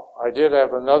 Now, I did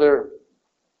have another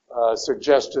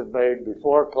suggestion made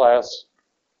before class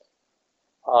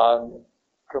on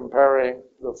comparing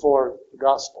the 4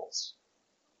 Gospels.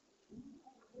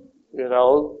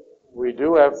 We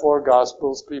do have 4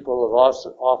 Gospels. People have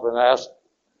often asked,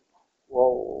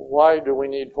 well, why do we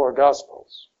need 4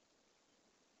 Gospels?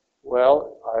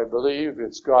 Well, I believe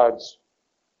it's God's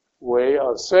way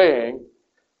of saying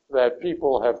that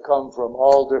people have come from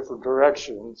all different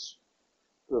directions,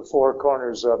 the 4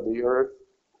 corners of the earth,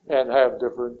 and have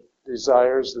different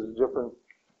desires and different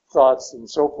thoughts and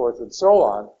so forth and so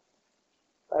on.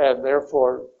 And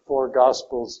therefore, 4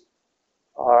 Gospels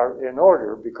are in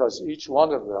order because each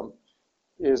one of them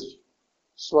is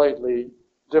slightly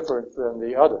different than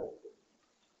the other.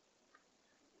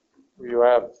 You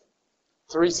have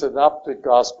 3 synoptic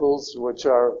Gospels, which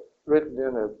are written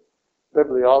in a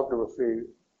bibliography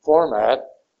format,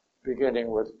 beginning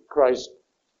with Christ's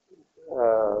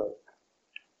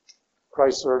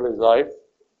early life.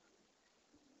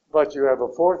 But you have a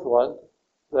 4th one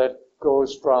that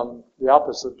goes from the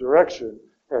opposite direction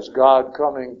as God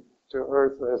coming to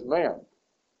earth as man.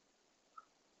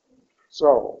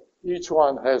 So each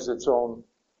one has its own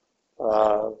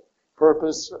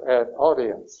purpose and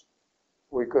audience.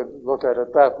 We could look at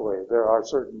it that way. There are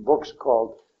certain books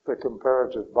called the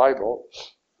Comparative Bible,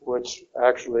 which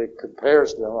actually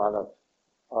compares them on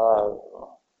a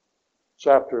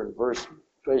chapter and verse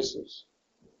basis.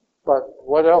 But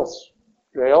what else,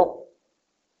 Gail?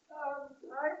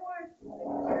 I would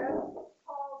suggest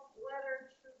Paul's letter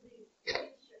to the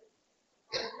Ephesians,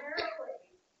 primarily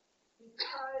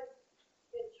because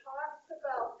it talks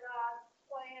about God's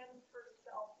plan for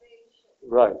salvation.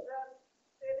 Right. Just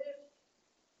finished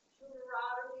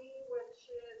Deuteronomy, which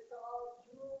is all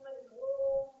doom and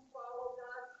gloom, follow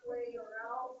God's way or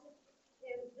else.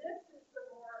 And this is the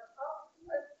more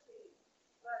uplifting,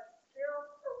 but still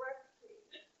correcting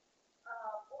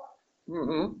book.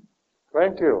 Mm-hmm.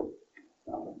 Thank you.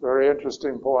 Very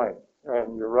interesting point.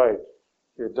 And you're right.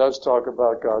 It does talk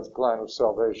about God's plan of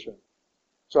salvation.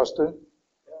 Justin?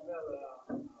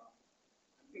 I'm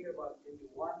thinking about maybe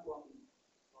one from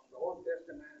the Old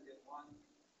Testament and one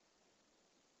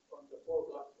from the 4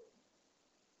 Gospels.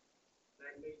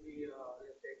 maybe,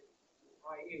 let's say,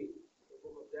 i.e., the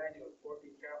book of Daniel,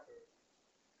 14 chapters,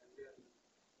 and then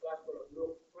Gospel of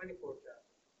Luke, 24 chapters.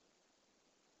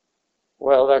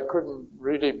 Well, that couldn't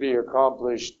really be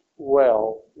accomplished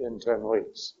well in 10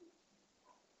 weeks.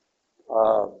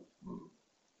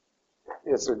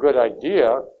 It's a good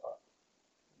idea,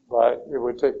 but it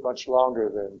would take much longer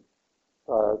than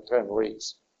 10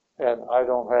 weeks. And I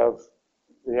don't have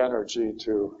the energy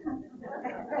to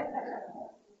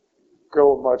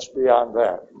go much beyond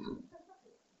that.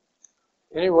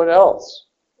 Anyone else?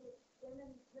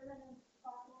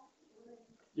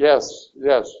 Yes.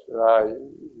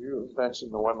 You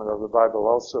mentioned the women of the Bible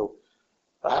also.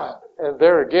 And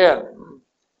there again,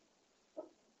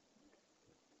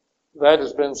 that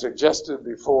has been suggested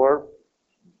before,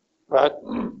 but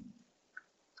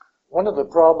one of the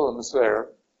problems there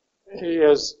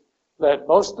is that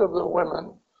most of the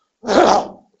women,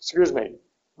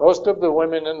 most of the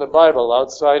women in the Bible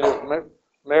outside of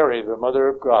Mary, the Mother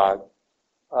of God,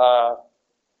 are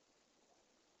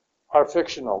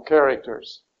fictional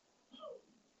characters.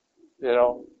 You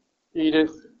know,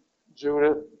 Judith,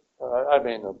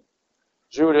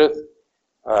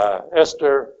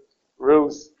 Esther,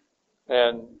 Ruth,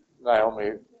 and Naomi.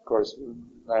 Of course,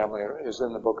 Naomi is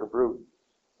in the book of Ruth.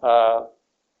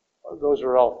 Those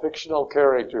are all fictional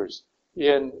characters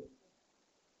in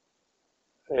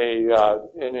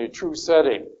a true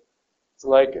setting. It's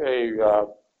like a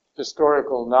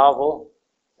historical novel,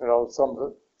 you know,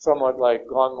 somewhat like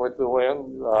Gone with the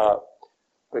Wind.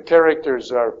 The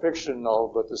characters are fictional,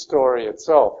 but the story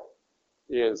itself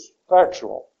is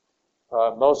factual.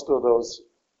 Most of those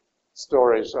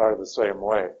stories are the same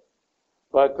way.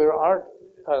 But there aren't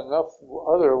enough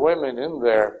other women in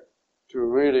there to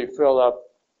really fill up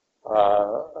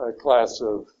a class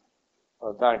of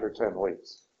 9 or 10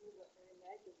 weeks.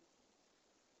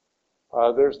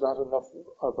 There's not enough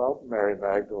about Mary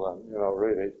Magdalene, you know,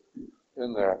 really,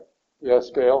 in there.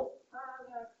 Yes, Gail?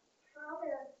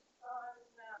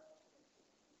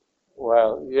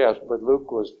 Well, yes, but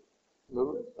Luke was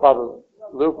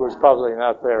probably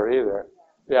not there either.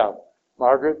 Yeah.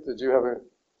 Margaret, did you have a...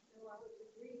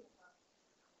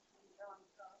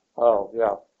 Oh,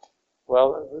 yeah.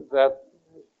 Well,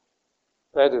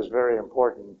 that is very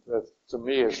important. That, to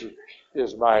me,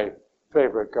 is my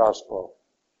favorite gospel.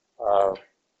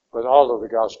 But all of the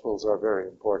gospels are very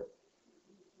important.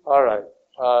 All right.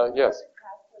 Yes.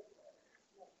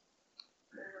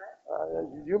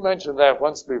 You mentioned that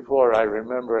once before, I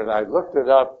remember, and I looked it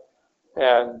up,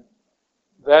 and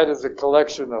that is a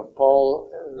collection of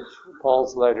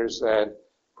Paul's letters and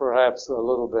perhaps a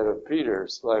little bit of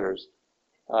Peter's letters,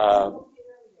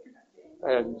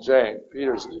 and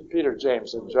Peter,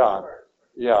 James, and John.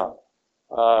 Yeah.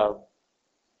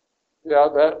 Yeah,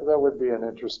 that would be an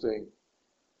interesting.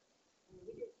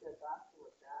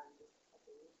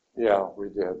 Yeah, we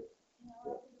did.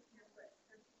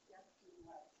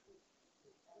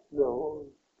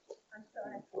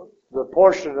 The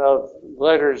portion of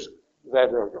letters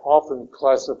that are often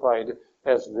classified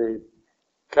as the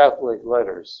Catholic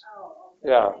letters.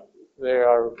 Yeah, they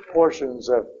are portions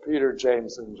of Peter,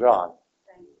 James, and John.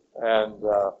 And,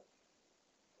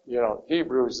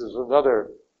 Hebrews is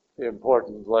another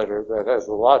important letter that has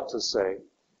a lot to say.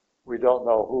 We don't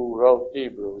know who wrote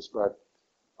Hebrews, but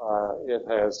it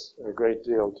has a great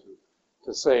deal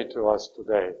to say to us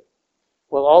today.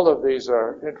 Well, all of these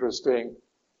are interesting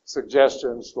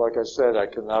suggestions. Like I said, I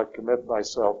cannot commit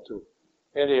myself to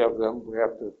any of them. We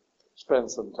have to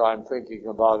spend some time thinking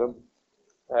about them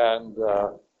and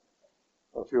a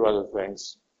few other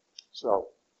things. So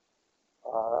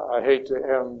I hate to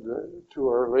end too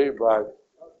early, but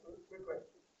Quick question.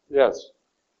 yes.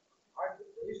 Are the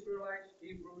Israelites,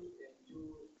 Hebrews, and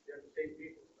Jews, they're the same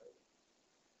people, right?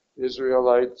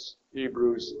 Israelites,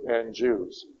 Hebrews, and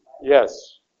Jews.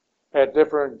 Yes. At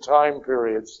different time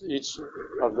periods, each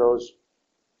of those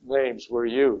names were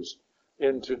used.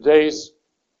 In today's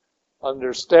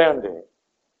understanding,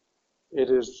 it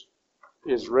is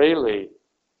Israeli,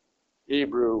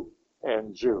 Hebrew,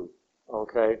 and Jew.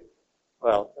 Okay?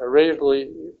 Well,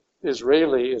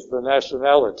 Israeli is the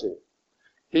nationality.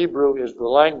 Hebrew is the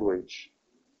language.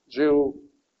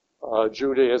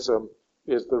 Judaism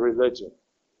is the religion.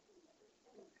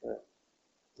 Okay.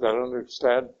 Does that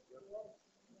understand?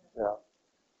 Yeah.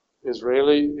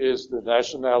 Israeli is the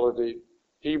nationality,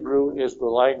 Hebrew is the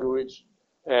language,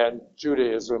 and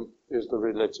Judaism is the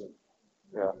religion.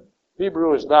 Yeah.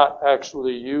 Hebrew is not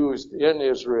actually used in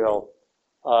Israel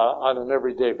on an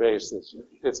everyday basis.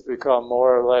 It's become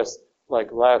more or less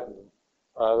like Latin,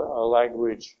 a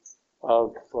language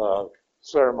of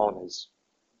ceremonies,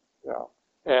 yeah,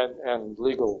 and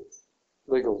legal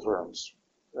legal terms.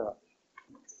 Yeah.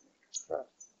 Okay.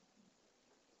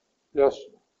 Yes?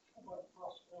 How about the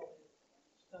possibility of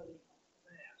studying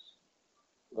Mass?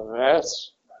 The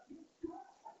Mass?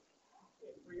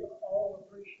 If we all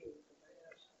appreciate the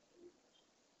Mass,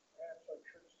 perhaps our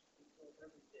church can do it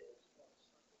every day as well as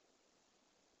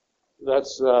Sunday.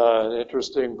 That's an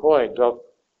interesting point. Duff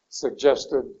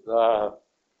suggested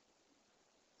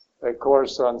a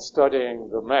course on studying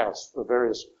the Mass, the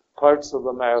various parts of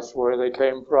the Mass, where they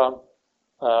came from,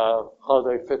 how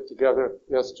they fit together.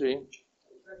 Yes, Gene?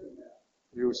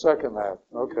 You second that.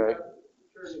 Okay.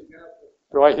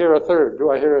 Do I hear a third?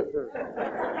 Do I hear a third?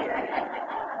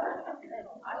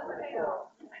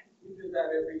 We do that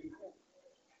every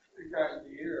 3 times a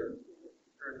year,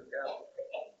 return to Catholic.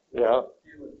 Yeah.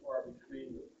 Few and far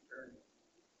between the return.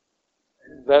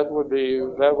 That would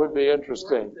be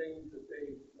interesting. Things that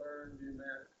they learned in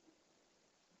that.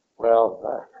 Well,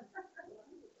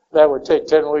 that would take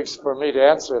 10 weeks for me to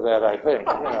answer that, I think.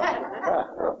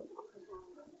 Yeah.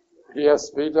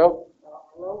 Yes, Vito?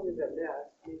 Along with the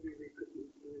Mass, maybe we could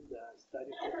include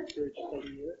study for the liturgical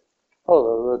year. Oh,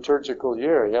 the liturgical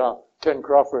year, yeah. Ken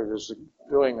Crawford is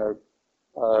doing a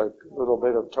little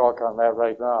bit of talk on that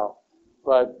right now.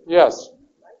 But yes,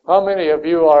 how many of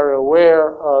you are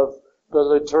aware of the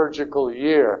liturgical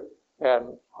year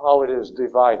and how it is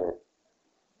divided?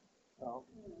 No?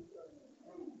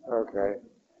 Okay.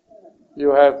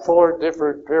 You have 4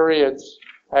 different periods,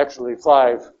 actually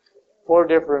 5, 4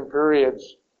 different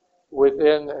periods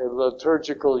within a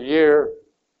liturgical year,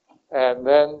 and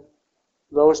then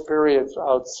those periods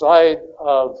outside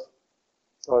of,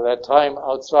 or that time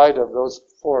outside of those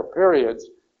 4 periods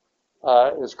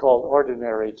is called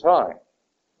ordinary time.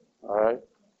 All right?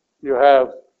 You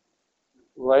have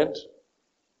Lent,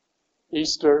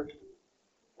 Easter,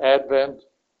 Advent,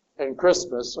 and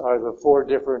Christmas are the 4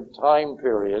 different time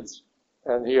periods,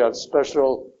 and you have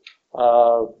special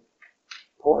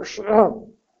portions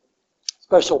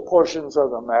of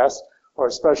the Mass or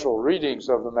special readings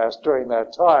of the Mass during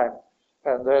that time,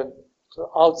 and then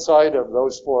outside of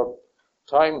those 4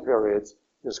 time periods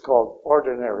is called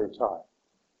ordinary time.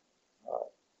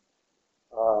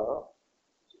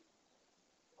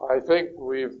 I think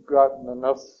we've gotten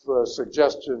enough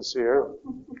suggestions here.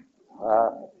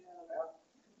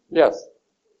 Yes.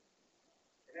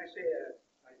 Can I say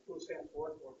my 2 cents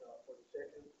worth for the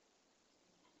session?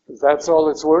 That's all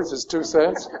it's worth, is 2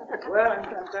 cents? Well, I'm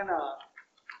kind of,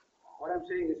 what I'm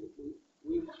saying is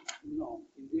we, in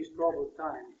these troubled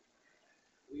times,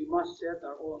 we must set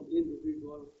our own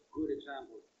individual good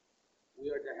example.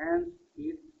 We are the hands,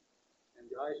 feet, and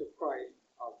the eyes of Christ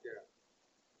out there.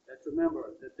 Let's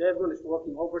remember, the devil is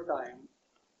working overtime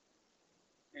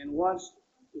and wants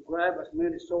to grab as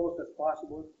many souls as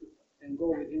possible and go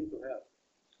with him to hell.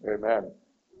 Amen.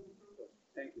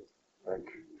 Thank you. Thank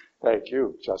you. Thank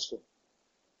you, Justin.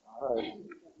 All right.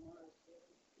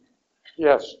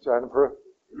 Yes, Jennifer?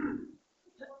 One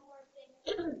more thing,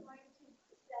 trying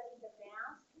to study the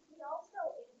Mass, we also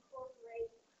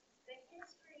incorporate the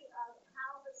history of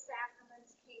how the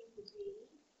sacraments came to be.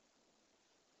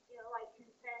 Like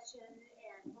confession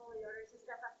and holy orders and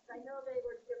stuff. I know they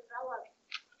were developed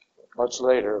Much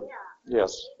later. Yeah.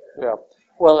 Yes. Yeah.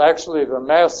 Well, actually, the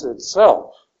Mass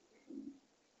itself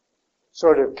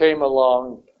sort of came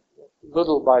along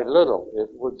little by little. It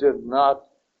did not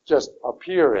just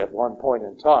appear at one point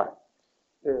in time.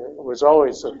 It was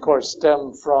always, of course,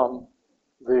 stemmed from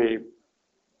the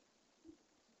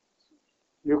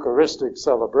Eucharistic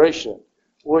celebration,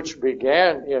 which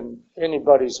began in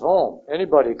anybody's home.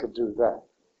 Anybody could do that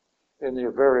in the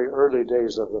very early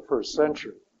days of the first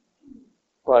century.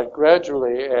 But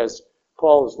gradually, as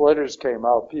Paul's letters came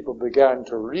out, people began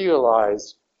to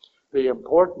realize the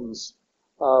importance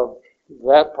of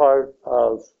that part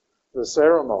of the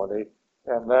ceremony,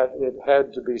 and that it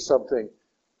had to be something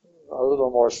a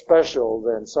little more special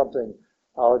than something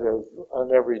out of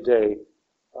an everyday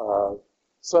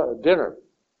dinner.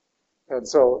 And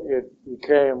so it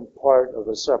became part of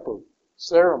a separate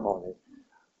ceremony.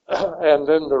 And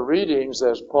then the readings,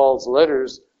 as Paul's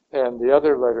letters and the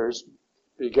other letters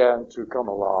began to come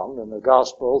along, and the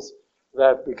Gospels,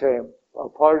 that became a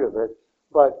part of it.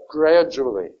 But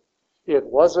gradually, it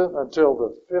wasn't until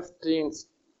the 15th,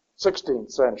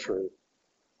 16th century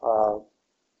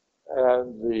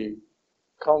and the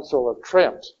Council of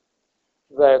Trent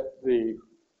that the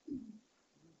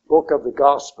book of the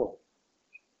Gospel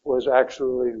was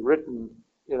actually written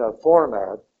in a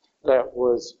format that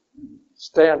was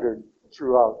standard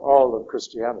throughout all of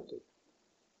Christianity.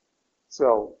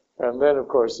 So, and then, of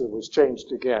course, it was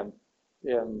changed again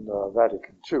in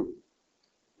Vatican II.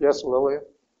 Yes, Lillian?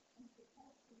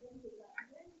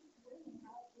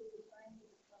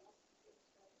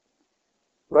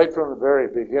 right from the very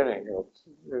beginning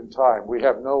in time. We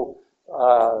have no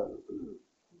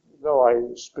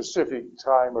specific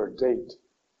time or date,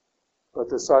 but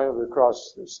the sign of the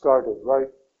cross started right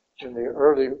in the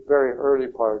very early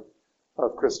part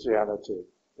of Christianity.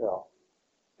 Yeah.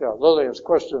 Lillian's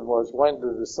question was, when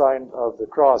did the sign of the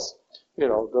cross,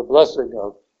 the blessing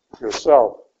of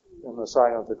yourself in the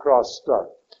sign of the cross start?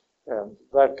 And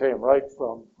that came right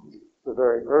from the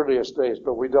very earliest days,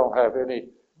 but we don't have any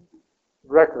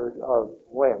record of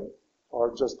when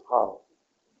or just how.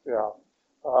 Yeah.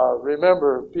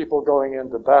 Remember, people going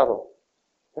into battle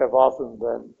have often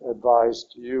been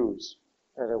advised to use,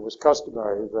 and it was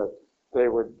customary that they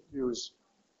would use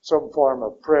some form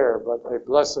of prayer, but a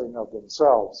blessing of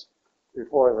themselves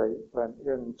before they went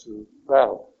into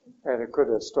battle, and it could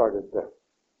have started there.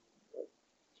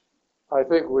 I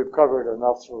think we've covered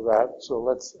enough for that, so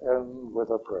let's end with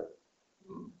a prayer.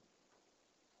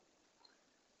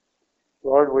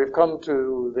 Lord, we've come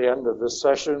to the end of this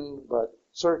session, but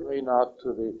certainly not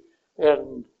to the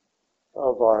end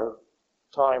of our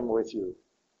time with you.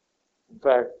 In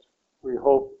fact, we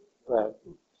hope that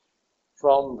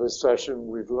from this session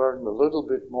we've learned a little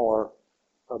bit more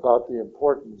about the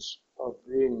importance of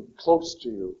being close to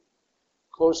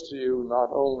you not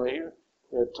only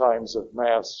at times of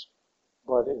Mass,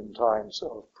 but in times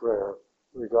of prayer,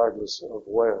 regardless of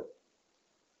where.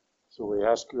 So we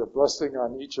ask your blessing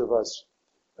on each of us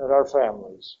and our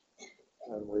families,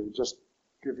 and we just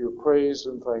give you praise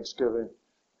and thanksgiving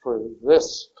for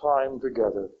this time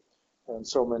together and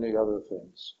so many other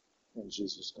things. In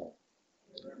Jesus' name.